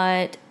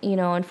 But,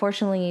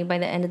 unfortunately, by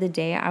the end of the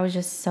day, I was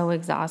just so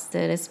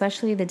exhausted,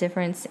 especially the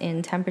difference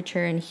in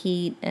temperature and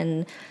heat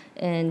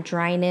and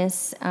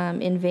dryness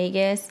in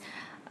Vegas.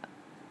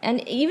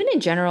 And even in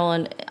general,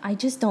 and I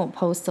just don't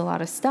post a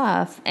lot of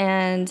stuff.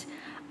 And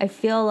I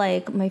feel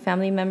like my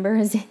family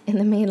members in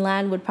the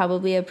mainland would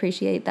probably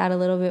appreciate that a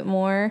little bit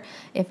more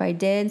if I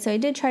did. So I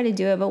did try to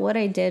do it, but what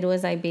I did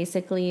was I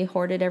basically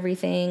hoarded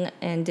everything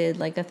and did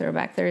like a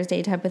Throwback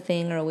Thursday type of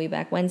thing or a Way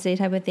Back Wednesday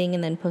type of thing,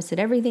 and then posted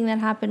everything that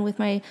happened with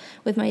my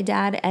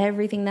dad,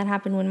 everything that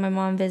happened when my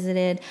mom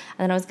visited.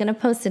 And then I was going to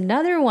post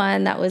another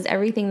one that was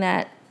everything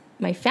that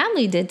my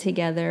family did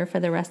together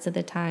for the rest of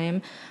the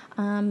time.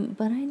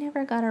 But I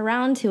never got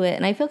around to it.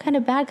 And I feel kind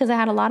of bad because I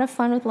had a lot of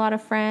fun with a lot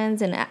of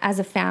friends and as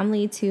a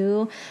family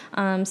too.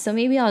 So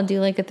maybe I'll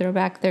do like a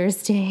Throwback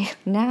Thursday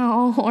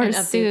now or and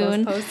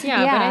soon. Those posts.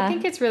 Yeah, but I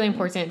think it's really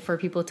important for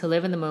people to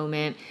live in the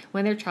moment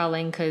when they're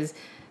traveling because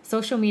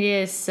social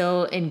media is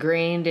so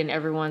ingrained in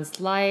everyone's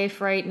life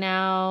right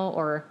now,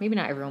 or maybe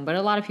not everyone, but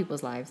a lot of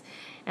people's lives.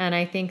 And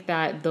I think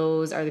that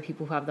those are the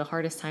people who have the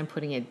hardest time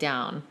putting it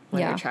down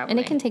when they're traveling. And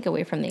it can take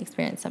away from the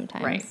experience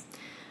sometimes. Right.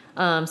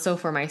 So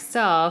for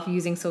myself,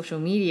 using social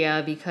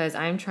media, because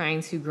I'm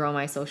trying to grow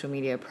my social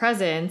media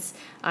presence,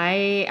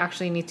 I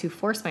actually need to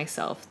force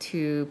myself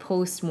to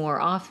post more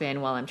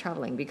often while I'm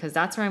traveling because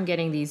that's where I'm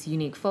getting these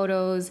unique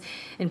photos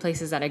in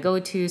places that I go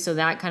to. So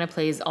that kind of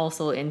plays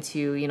also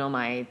into,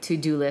 my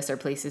to-do list or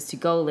places to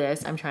go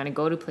list. I'm trying to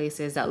go to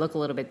places that look a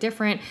little bit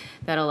different,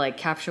 that'll like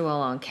capture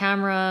well on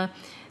camera.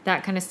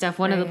 That kind of stuff.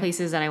 One of the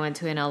places that I went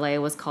to in LA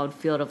was called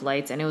Field of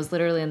Lights, and it was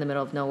literally in the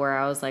middle of nowhere.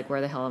 I was like,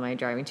 where the hell am I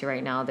driving to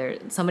right now?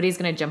 Somebody's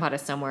going to jump out of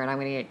somewhere and I'm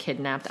going to get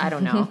kidnapped. I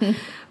don't know.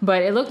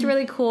 But it looked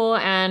really cool,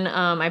 and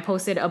I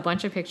posted a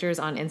bunch of pictures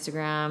on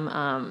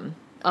Instagram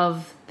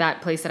of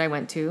that place that I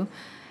went to.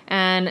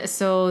 And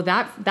so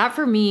that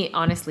for me,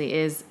 honestly,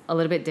 is a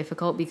little bit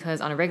difficult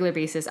because on a regular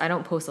basis, I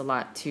don't post a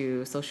lot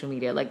to social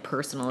media. Like,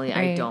 personally,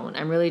 I don't.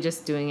 I'm really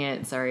just doing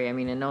it. Sorry. I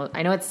mean,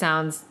 I know it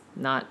sounds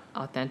not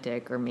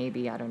authentic, or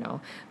maybe, I don't know,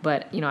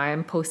 but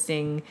I'm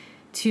posting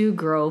to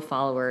grow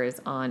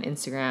followers on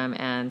Instagram,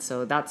 and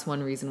so that's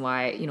one reason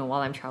why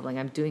while I'm traveling,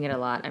 I'm doing it a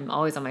lot. I'm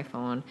always on my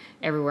phone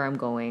everywhere I'm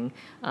going,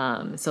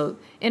 so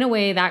in a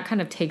way that kind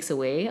of takes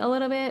away a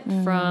little bit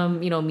from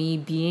me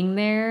being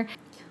there.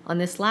 On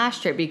this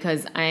last trip,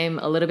 because I'm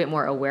a little bit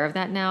more aware of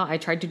that now, I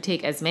tried to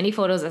take as many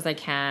photos as I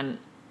can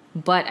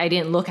but I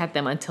didn't look at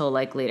them until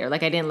like later.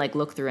 Like I didn't like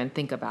look through and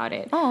think about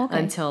it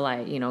until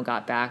I,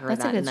 got back, or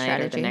That's that night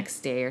strategy. or the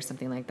next day or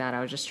something like that.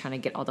 I was just trying to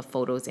get all the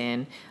photos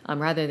in,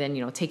 rather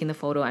than, taking the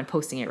photo and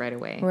posting it right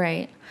away.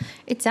 Right.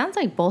 It sounds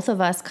like both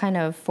of us kind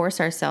of force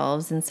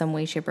ourselves in some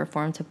way, shape, or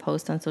form to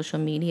post on social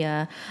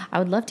media. I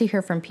would love to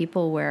hear from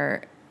people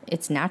where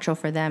it's natural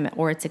for them,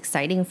 or it's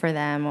exciting for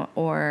them,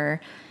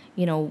 or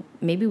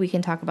maybe we can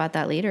talk about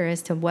that later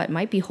as to what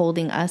might be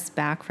holding us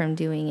back from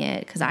doing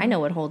it. Because I know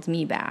what holds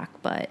me back,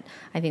 but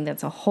I think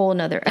that's a whole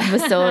nother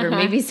episode, or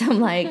maybe some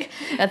like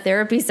a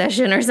therapy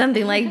session or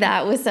something like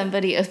that with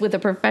somebody, with a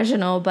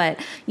professional.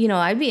 But,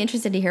 I'd be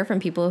interested to hear from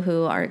people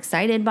who are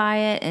excited by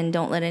it and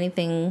don't let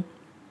anything,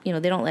 they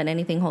don't let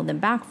anything hold them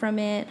back from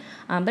it.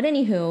 But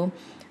anywho,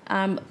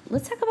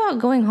 let's talk about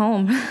going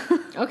home.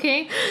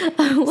 Okay.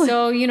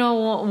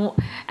 So,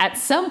 at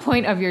some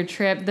point of your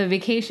trip, the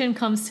vacation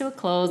comes to a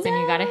close and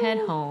you got to head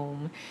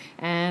home.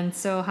 And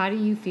so how do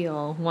you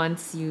feel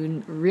once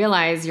you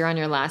realize you're on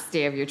your last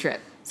day of your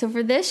trip? So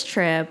for this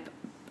trip,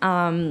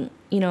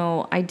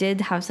 I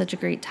did have such a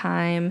great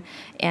time,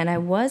 and I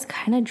was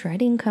kind of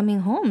dreading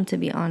coming home, to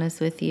be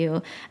honest with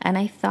you. And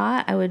I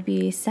thought I would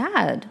be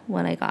sad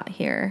when I got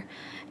here.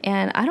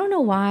 And I don't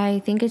know why. I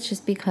think it's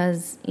just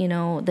because,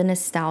 the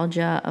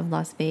nostalgia of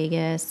Las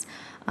Vegas,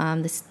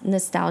 this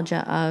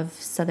nostalgia of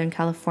Southern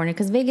California,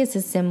 because Vegas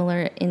is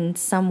similar in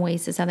some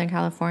ways to Southern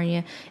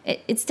California.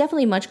 It's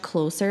definitely much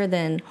closer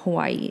than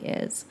Hawaii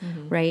is,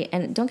 right?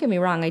 And don't get me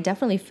wrong, I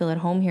definitely feel at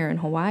home here in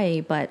Hawaii,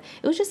 but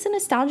it was just a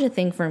nostalgia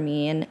thing for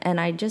me,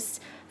 and I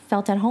just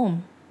felt at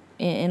home,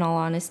 in all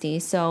honesty.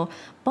 So,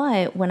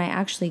 but when I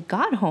actually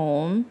got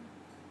home,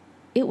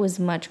 it was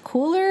much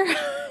cooler.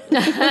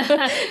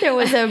 There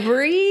was a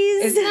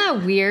breeze. Isn't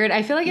that weird?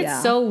 I feel like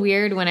it's so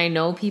weird when I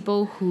know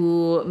people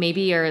who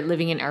maybe are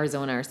living in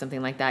Arizona or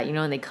something like that,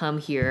 and they come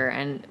here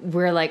and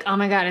we're like, oh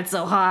my God, it's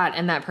so hot.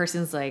 And that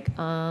person's like,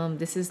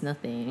 this is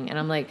nothing. And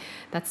I'm like,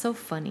 that's so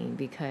funny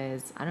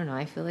because I don't know.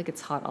 I feel like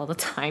it's hot all the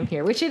time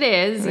here, which it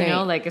is,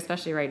 like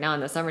especially right now in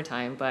the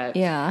summertime. But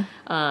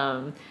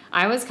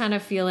I was kind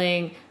of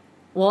feeling,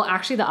 well,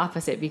 actually the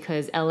opposite,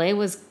 because LA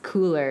was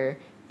cooler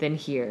than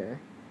here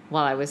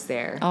while I was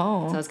there.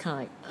 Oh. So I was kind of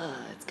like,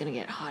 it's going to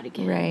get hot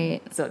again.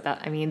 Right. So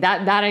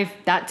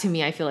that to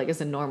me, I feel like is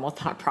a normal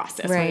thought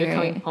process when you're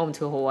coming home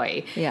to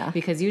Hawaii. Yeah.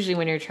 Because usually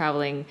when you're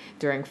traveling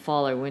during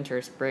fall or winter,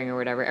 or spring or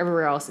whatever,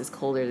 everywhere else is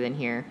colder than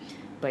here.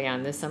 But yeah,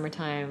 in this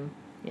summertime,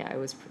 it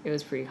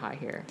was pretty hot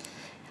here.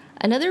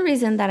 Another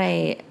reason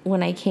that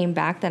when I came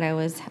back that I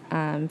was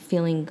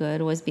feeling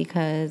good was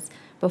because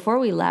before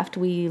we left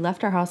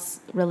our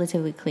house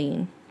relatively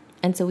clean.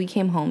 And so we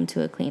came home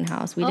to a clean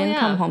house. We didn't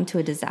come home to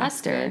a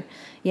disaster.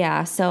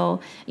 Yeah. So,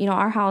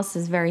 our house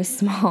is very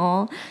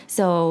small.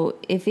 So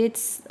if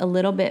it's a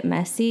little bit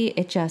messy,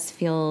 it just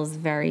feels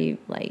very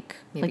like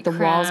the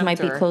walls might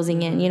be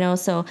closing in,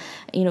 So,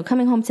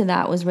 coming home to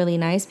that was really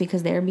nice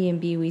because the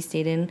Airbnb we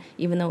stayed in,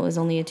 even though it was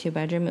only a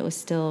 2-bedroom, it was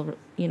still,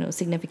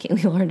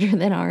 significantly larger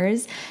than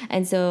ours.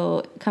 And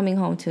so coming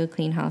home to a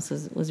clean house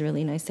was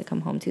really nice to come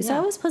home to. So I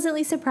was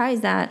pleasantly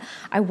surprised that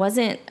I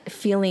wasn't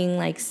feeling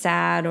like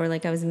sad or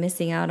like I was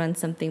missing out on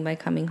something by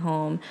coming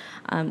home,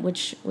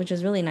 which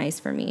was really nice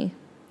for me.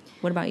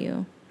 What about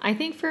you? I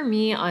think for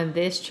me on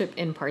this trip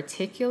in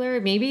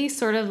particular, maybe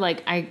sort of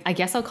like, I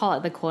guess I'll call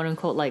it the quote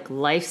unquote like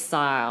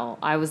lifestyle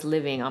I was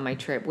living on my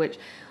trip, which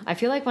I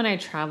feel like when I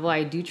travel,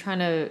 I do try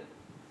to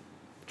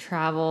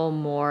travel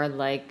more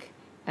like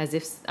as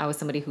if I was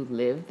somebody who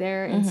lived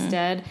there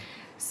instead.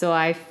 So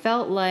I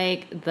felt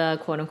like the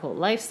quote unquote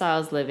lifestyle I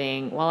was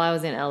living while I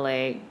was in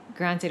LA,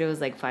 granted it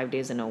was like 5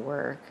 days of no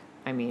work.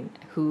 I mean,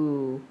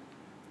 who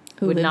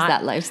lives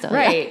that lifestyle?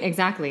 Right,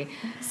 exactly.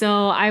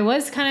 So I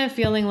was kind of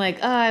feeling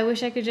like, I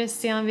wish I could just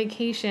stay on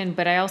vacation.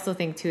 But I also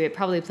think, too, it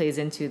probably plays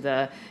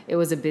into it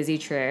was a busy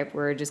trip.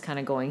 We're just kind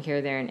of going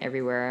here, there, and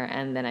everywhere.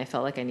 And then I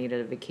felt like I needed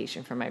a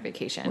vacation from my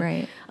vacation.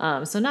 Right.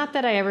 So not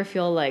that I ever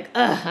feel like,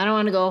 I don't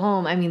want to go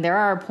home. I mean, there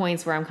are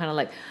points where I'm kind of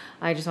like,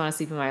 I just want to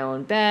sleep in my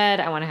own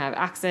bed. I want to have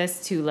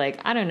access to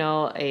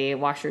a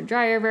washer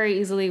dryer very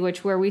easily,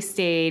 which where we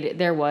stayed,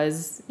 there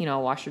was, a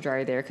washer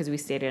dryer there because we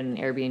stayed in an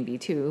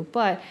Airbnb too.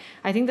 But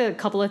I think the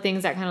couple of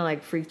things that kind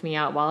of freaked me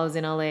out while I was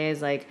in LA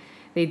is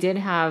they did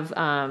have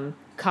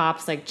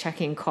cops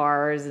checking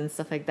cars and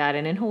stuff like that.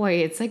 And in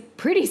Hawaii, it's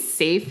pretty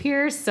safe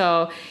here.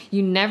 So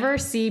you never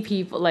see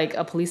people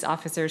a police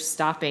officer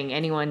stopping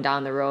anyone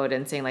down the road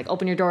and saying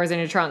open your doors and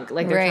your trunk.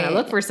 They're trying to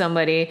look for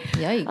somebody.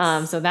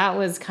 Yikes. So that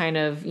was kind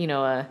of,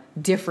 a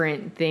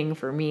different thing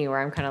for me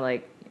where I'm kind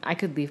of I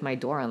could leave my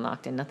door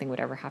unlocked and nothing would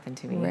ever happen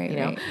to me.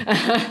 Right.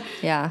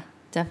 Yeah,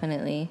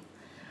 definitely.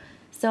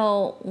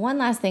 So one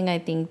last thing I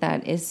think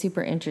that is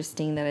super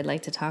interesting that I'd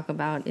like to talk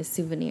about is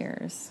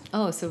souvenirs.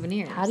 Oh,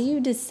 souvenirs. How do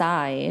you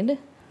decide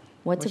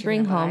what to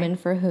bring home and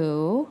for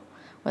who?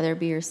 Whether it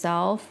be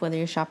yourself, whether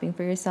you're shopping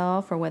for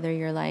yourself, or whether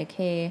you're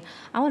hey,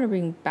 I want to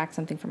bring back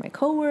something for my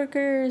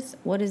coworkers.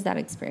 What is that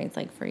experience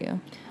like for you?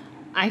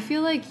 I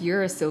feel like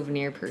you're a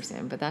souvenir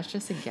person, but that's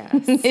just a guess.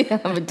 Yeah,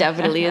 I'm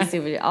definitely a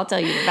souvenir. I'll tell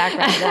you the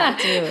background of that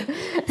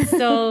too.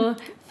 So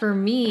for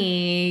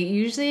me,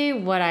 usually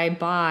what I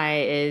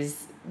buy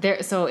is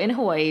there. So in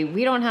Hawaii,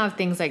 we don't have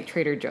things like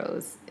Trader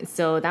Joe's.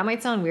 So that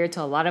might sound weird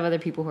to a lot of other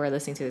people who are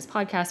listening to this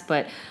podcast,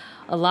 but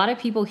a lot of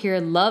people here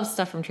love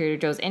stuff from Trader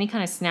Joe's, any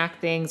kind of snack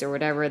things or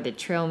whatever, the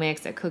trail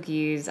mix, the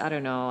cookies. I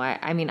don't know.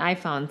 I mean, I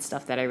found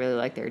stuff that I really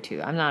like there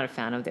too. I'm not a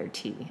fan of their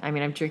tea. I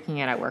mean, I'm drinking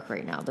it at work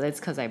right now, but it's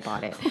because I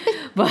bought it.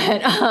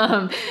 But,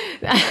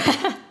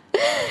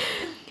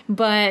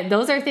 but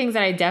those are things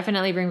that I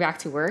definitely bring back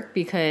to work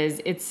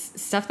because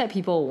it's stuff that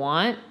people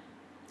want.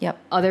 Yep.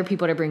 Other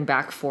people to bring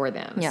back for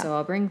them. Yeah. So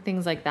I'll bring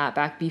things like that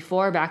back.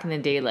 Back in the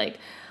day, like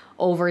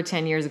over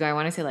 10 years ago, I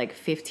want to say like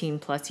 15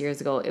 plus years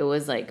ago, it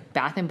was like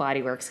Bath and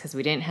Body Works because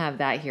we didn't have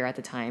that here at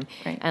the time.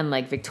 Right. And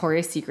like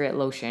Victoria's Secret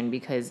lotion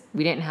because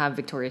we didn't have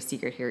Victoria's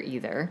Secret here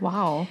either.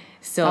 Wow.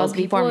 So that was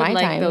people before my would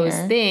like time those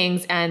here.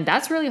 things, and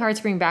that's really hard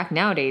to bring back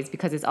nowadays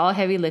because it's all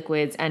heavy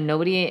liquids, and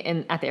nobody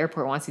at the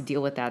airport wants to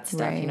deal with that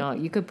stuff. Right. You know,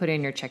 you could put it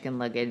in your check-in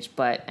luggage,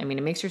 but I mean,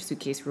 it makes your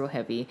suitcase real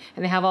heavy,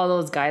 and they have all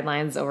those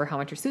guidelines over how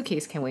much your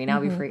suitcase can weigh now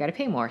before you got to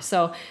pay more.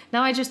 So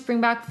now I just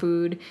bring back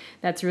food.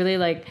 That's really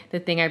like the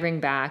thing I bring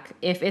back.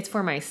 If it's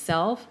for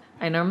myself,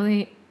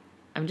 I'm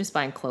just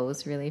buying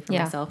clothes really for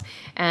myself.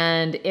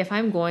 And if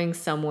I'm going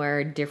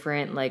somewhere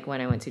different, like when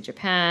I went to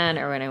Japan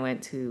or when I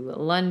went to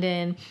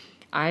London,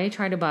 I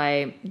try to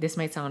buy, this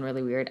might sound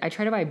really weird, I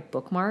try to buy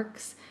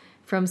bookmarks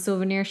from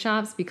souvenir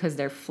shops because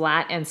they're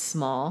flat and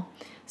small.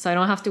 So I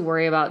don't have to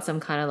worry about some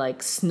kind of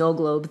like snow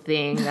globe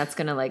thing that's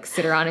going to like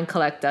sit around and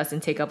collect dust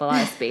and take up a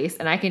lot of space.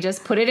 And I can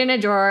just put it in a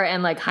drawer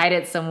and like hide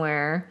it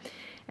somewhere.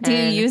 Do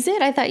you use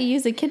it? I thought you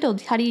use a Kindle.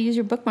 How do you use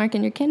your bookmark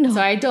in your Kindle?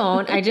 So I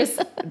don't.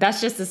 That's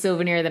just a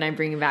souvenir that I'm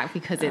bringing back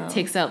because it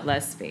takes up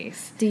less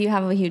space. Do you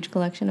have a huge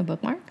collection of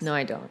bookmarks? No,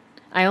 I don't.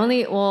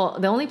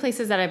 The only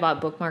places that I bought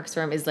bookmarks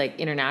from is like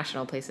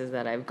international places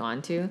that I've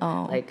gone to.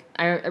 Oh. Like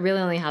I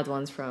really only had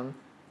ones from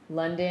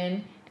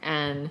London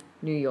and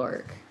New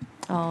York.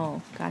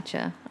 Oh,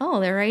 gotcha. Oh,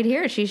 they're right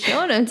here. She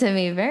showed them to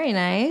me. Very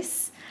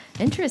nice.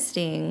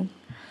 Interesting.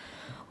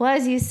 Well,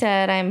 as you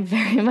said, I'm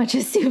very much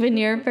a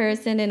souvenir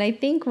person, and I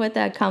think what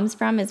that comes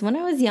from is when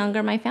I was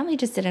younger, my family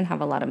just didn't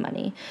have a lot of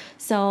money.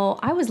 So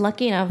I was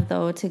lucky enough,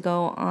 though, to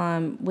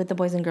go with the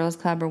Boys and Girls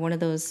Club or one of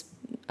those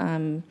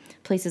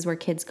places where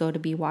kids go to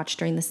be watched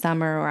during the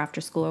summer or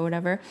after school or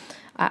whatever.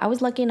 I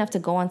was lucky enough to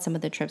go on some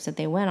of the trips that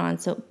they went on.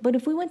 But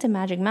if we went to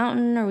Magic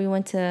Mountain or we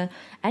went to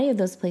any of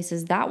those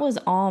places, that was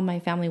all my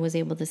family was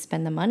able to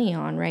spend the money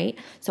on, right?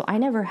 So I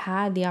never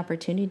had the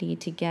opportunity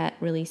to get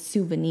really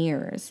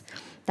souvenirs.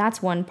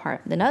 That's one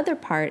part. The other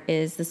part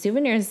is the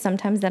souvenirs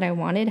sometimes that I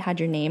wanted had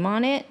your name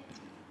on it.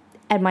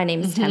 And my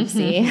name's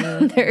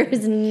Tempsy. There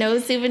is no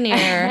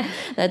souvenir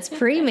that's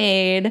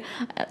pre-made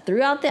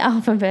throughout the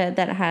alphabet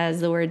that has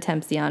the word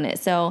Tempsy on it.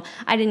 So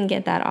I didn't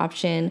get that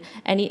option.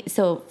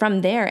 So from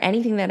there,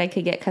 anything that I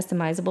could get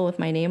customizable with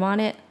my name on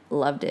it,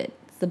 loved it.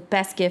 It's the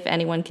best gift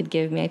anyone could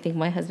give me. I think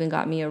my husband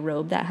got me a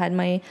robe that had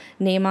my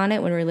name on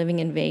it when we were living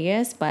in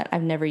Vegas, but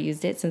I've never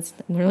used it since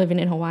we're living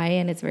in Hawaii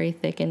and it's very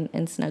thick and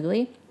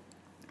snuggly.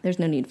 There's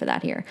no need for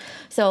that here.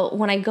 So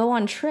when I go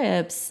on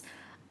trips,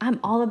 I'm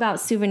all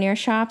about souvenir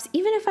shops.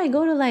 Even if I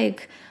go to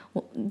like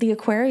the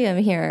aquarium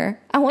here,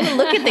 I want to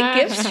look at the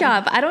gift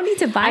shop. I don't need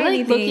to buy anything. I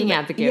like looking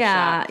at the gift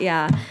shop.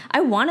 Yeah. I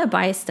want to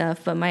buy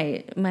stuff, but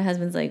my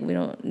husband's like, we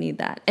don't need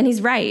that. And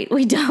he's right.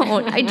 We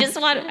don't. I just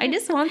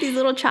want these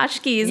little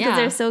tchotchkes because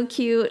they're so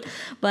cute.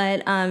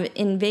 But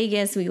in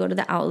Vegas, we go to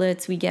the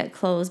outlets. We get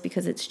clothes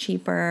because it's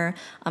cheaper.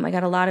 I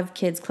got a lot of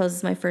kids' clothes.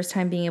 It's my first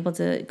time being able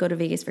to go to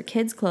Vegas for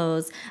kids'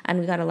 clothes. And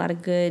we got a lot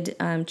of good,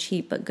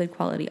 cheap, but good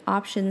quality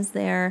options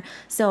there.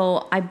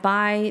 So I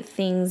buy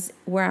things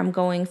where I'm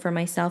going for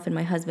myself and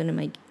my husband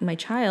and my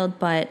child.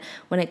 But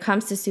when it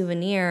comes to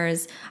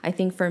souvenirs, I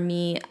think for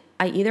me,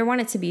 I either want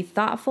it to be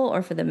thoughtful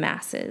or for the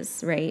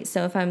masses, right?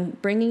 So if I'm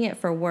bringing it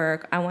for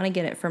work, I want to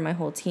get it for my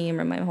whole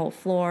team or my whole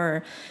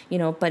floor,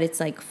 but it's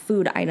like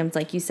food items,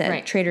 like you said,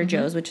 right. Trader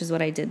Joe's, which is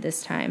what I did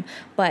this time.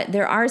 But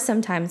there are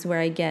some times where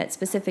I get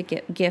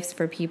specific gifts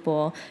for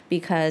people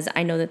because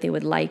I know that they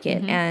would like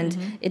it.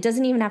 And it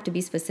doesn't even have to be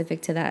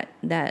specific to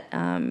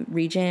that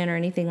region or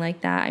anything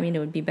like that. I mean, it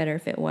would be better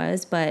if it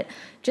was, but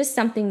just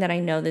something that I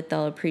know that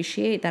they'll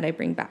appreciate that I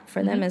bring back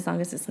for them as long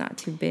as it's not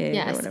too big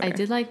or whatever. I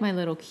did like my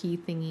little key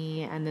thingy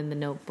and then the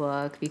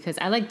notebook because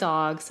I like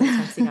dogs. So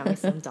Tempsy got me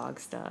some dog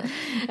stuff.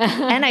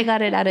 And I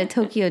got it at a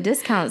Tokyo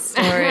discount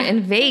store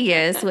in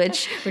Vegas,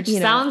 which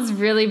sounds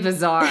really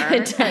bizarre.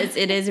 It does.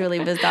 It is really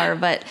bizarre,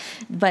 but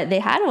they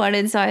had one,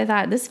 and so I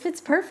thought this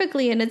fits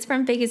perfectly, and it's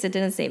from Vegas. It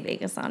didn't say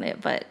Vegas on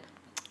it, but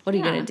What are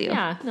you going to do?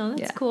 Yeah, no,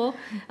 that's cool.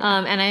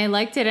 And I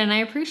liked it and I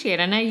appreciate it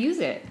and I use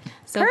it.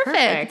 So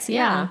perfect.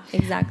 Yeah,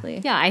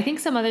 exactly. Yeah, I think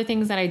some other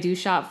things that I do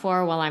shop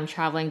for while I'm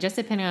traveling, just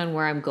depending on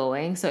where I'm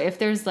going. So if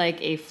there's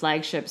like a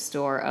flagship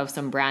store of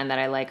some brand that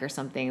I like or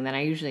something, then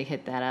I usually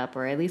hit that up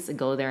or at least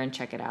go there and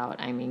check it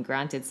out. I mean,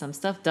 granted, some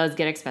stuff does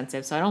get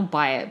expensive, so I don't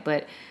buy it,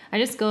 but I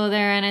just go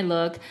there and I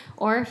look.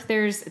 Or if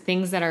there's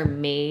things that are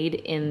made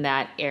in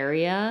that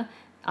area,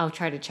 I'll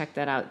try to check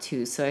that out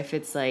too. So if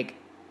it's like,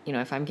 you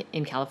know, if I'm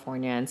in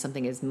California and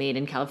something is made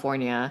in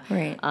California,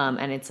 right,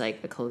 and it's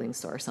like a clothing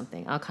store or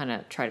something, I'll kind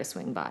of try to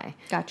swing by.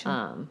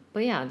 Gotcha.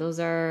 But yeah, those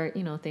are,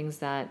 you know, things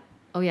that,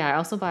 oh yeah, I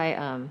also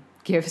buy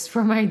gifts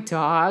for my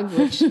dog,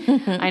 which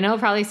I know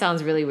probably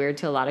sounds really weird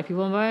to a lot of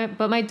people,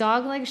 but my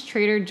dog likes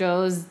Trader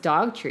Joe's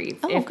dog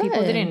treats. If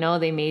people didn't know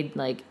they made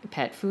like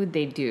pet food,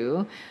 they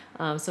do.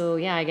 So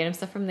yeah, I get him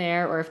stuff from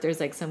there, or if there's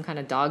like some kind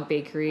of dog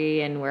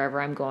bakery and wherever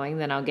I'm going,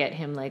 then I'll get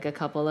him like a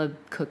couple of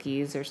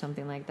cookies or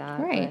something like that.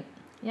 Right. But,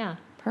 yeah.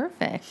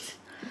 Perfect.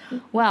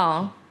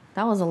 Well,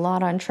 that was a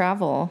lot on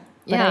travel.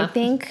 But I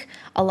think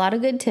a lot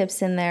of good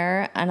tips in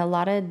there and a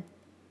lot of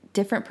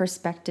different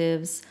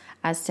perspectives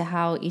as to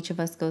how each of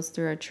us goes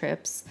through our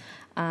trips.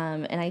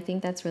 And I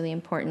think that's really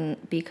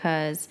important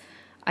because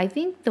I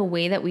think the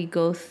way that we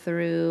go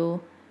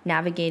through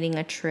navigating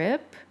a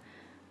trip,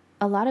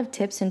 a lot of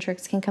tips and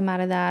tricks can come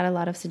out of that. A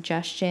lot of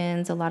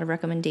suggestions, a lot of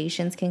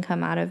recommendations can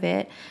come out of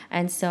it.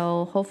 And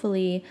so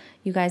hopefully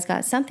you guys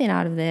got something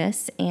out of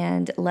this,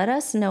 and let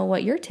us know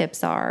what your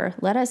tips are.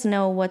 Let us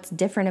know what's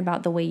different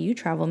about the way you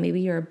travel.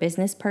 Maybe you're a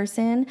business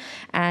person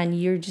and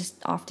you're just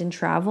often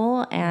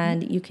travel,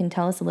 and you can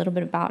tell us a little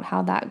bit about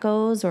how that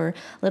goes, or a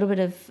little bit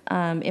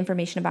of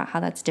information about how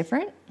that's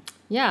different.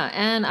 Yeah,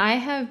 and I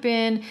have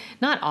been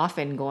not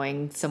often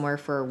going somewhere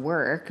for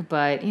work,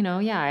 but, you know,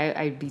 yeah,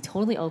 I'd be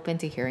totally open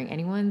to hearing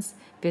anyone's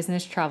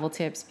business travel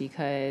tips,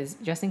 because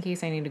just in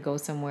case I need to go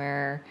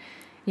somewhere,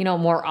 you know,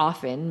 more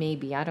often,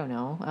 maybe, I don't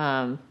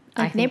know.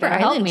 Like Neighbor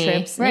Island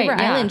trips. Right, Neighbor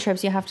Island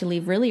trips, you have to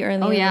leave really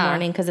early in the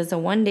morning because it's a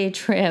one-day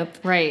trip.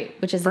 Right.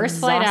 Which is first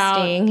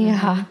exhausting.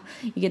 Flight out.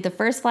 Yeah. You get the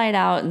first flight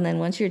out, and then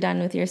once you're done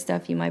with your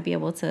stuff, you might be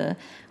able to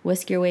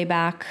whisk your way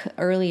back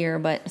earlier.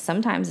 But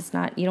sometimes it's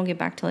not, you don't get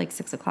back till like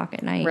 6 o'clock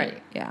at night.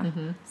 Right. Yeah.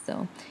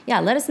 So, yeah,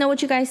 let us know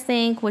what you guys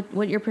think,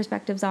 what your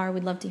perspectives are.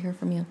 We'd love to hear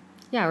from you.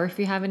 Yeah, or if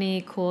you have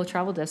any cool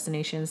travel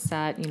destinations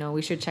that, you know,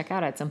 we should check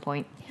out at some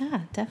point.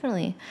 Yeah,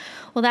 definitely.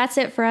 Well, that's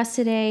it for us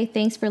today.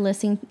 Thanks for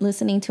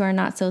listening to our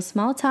Not So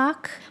Small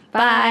Talk.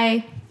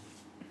 Bye.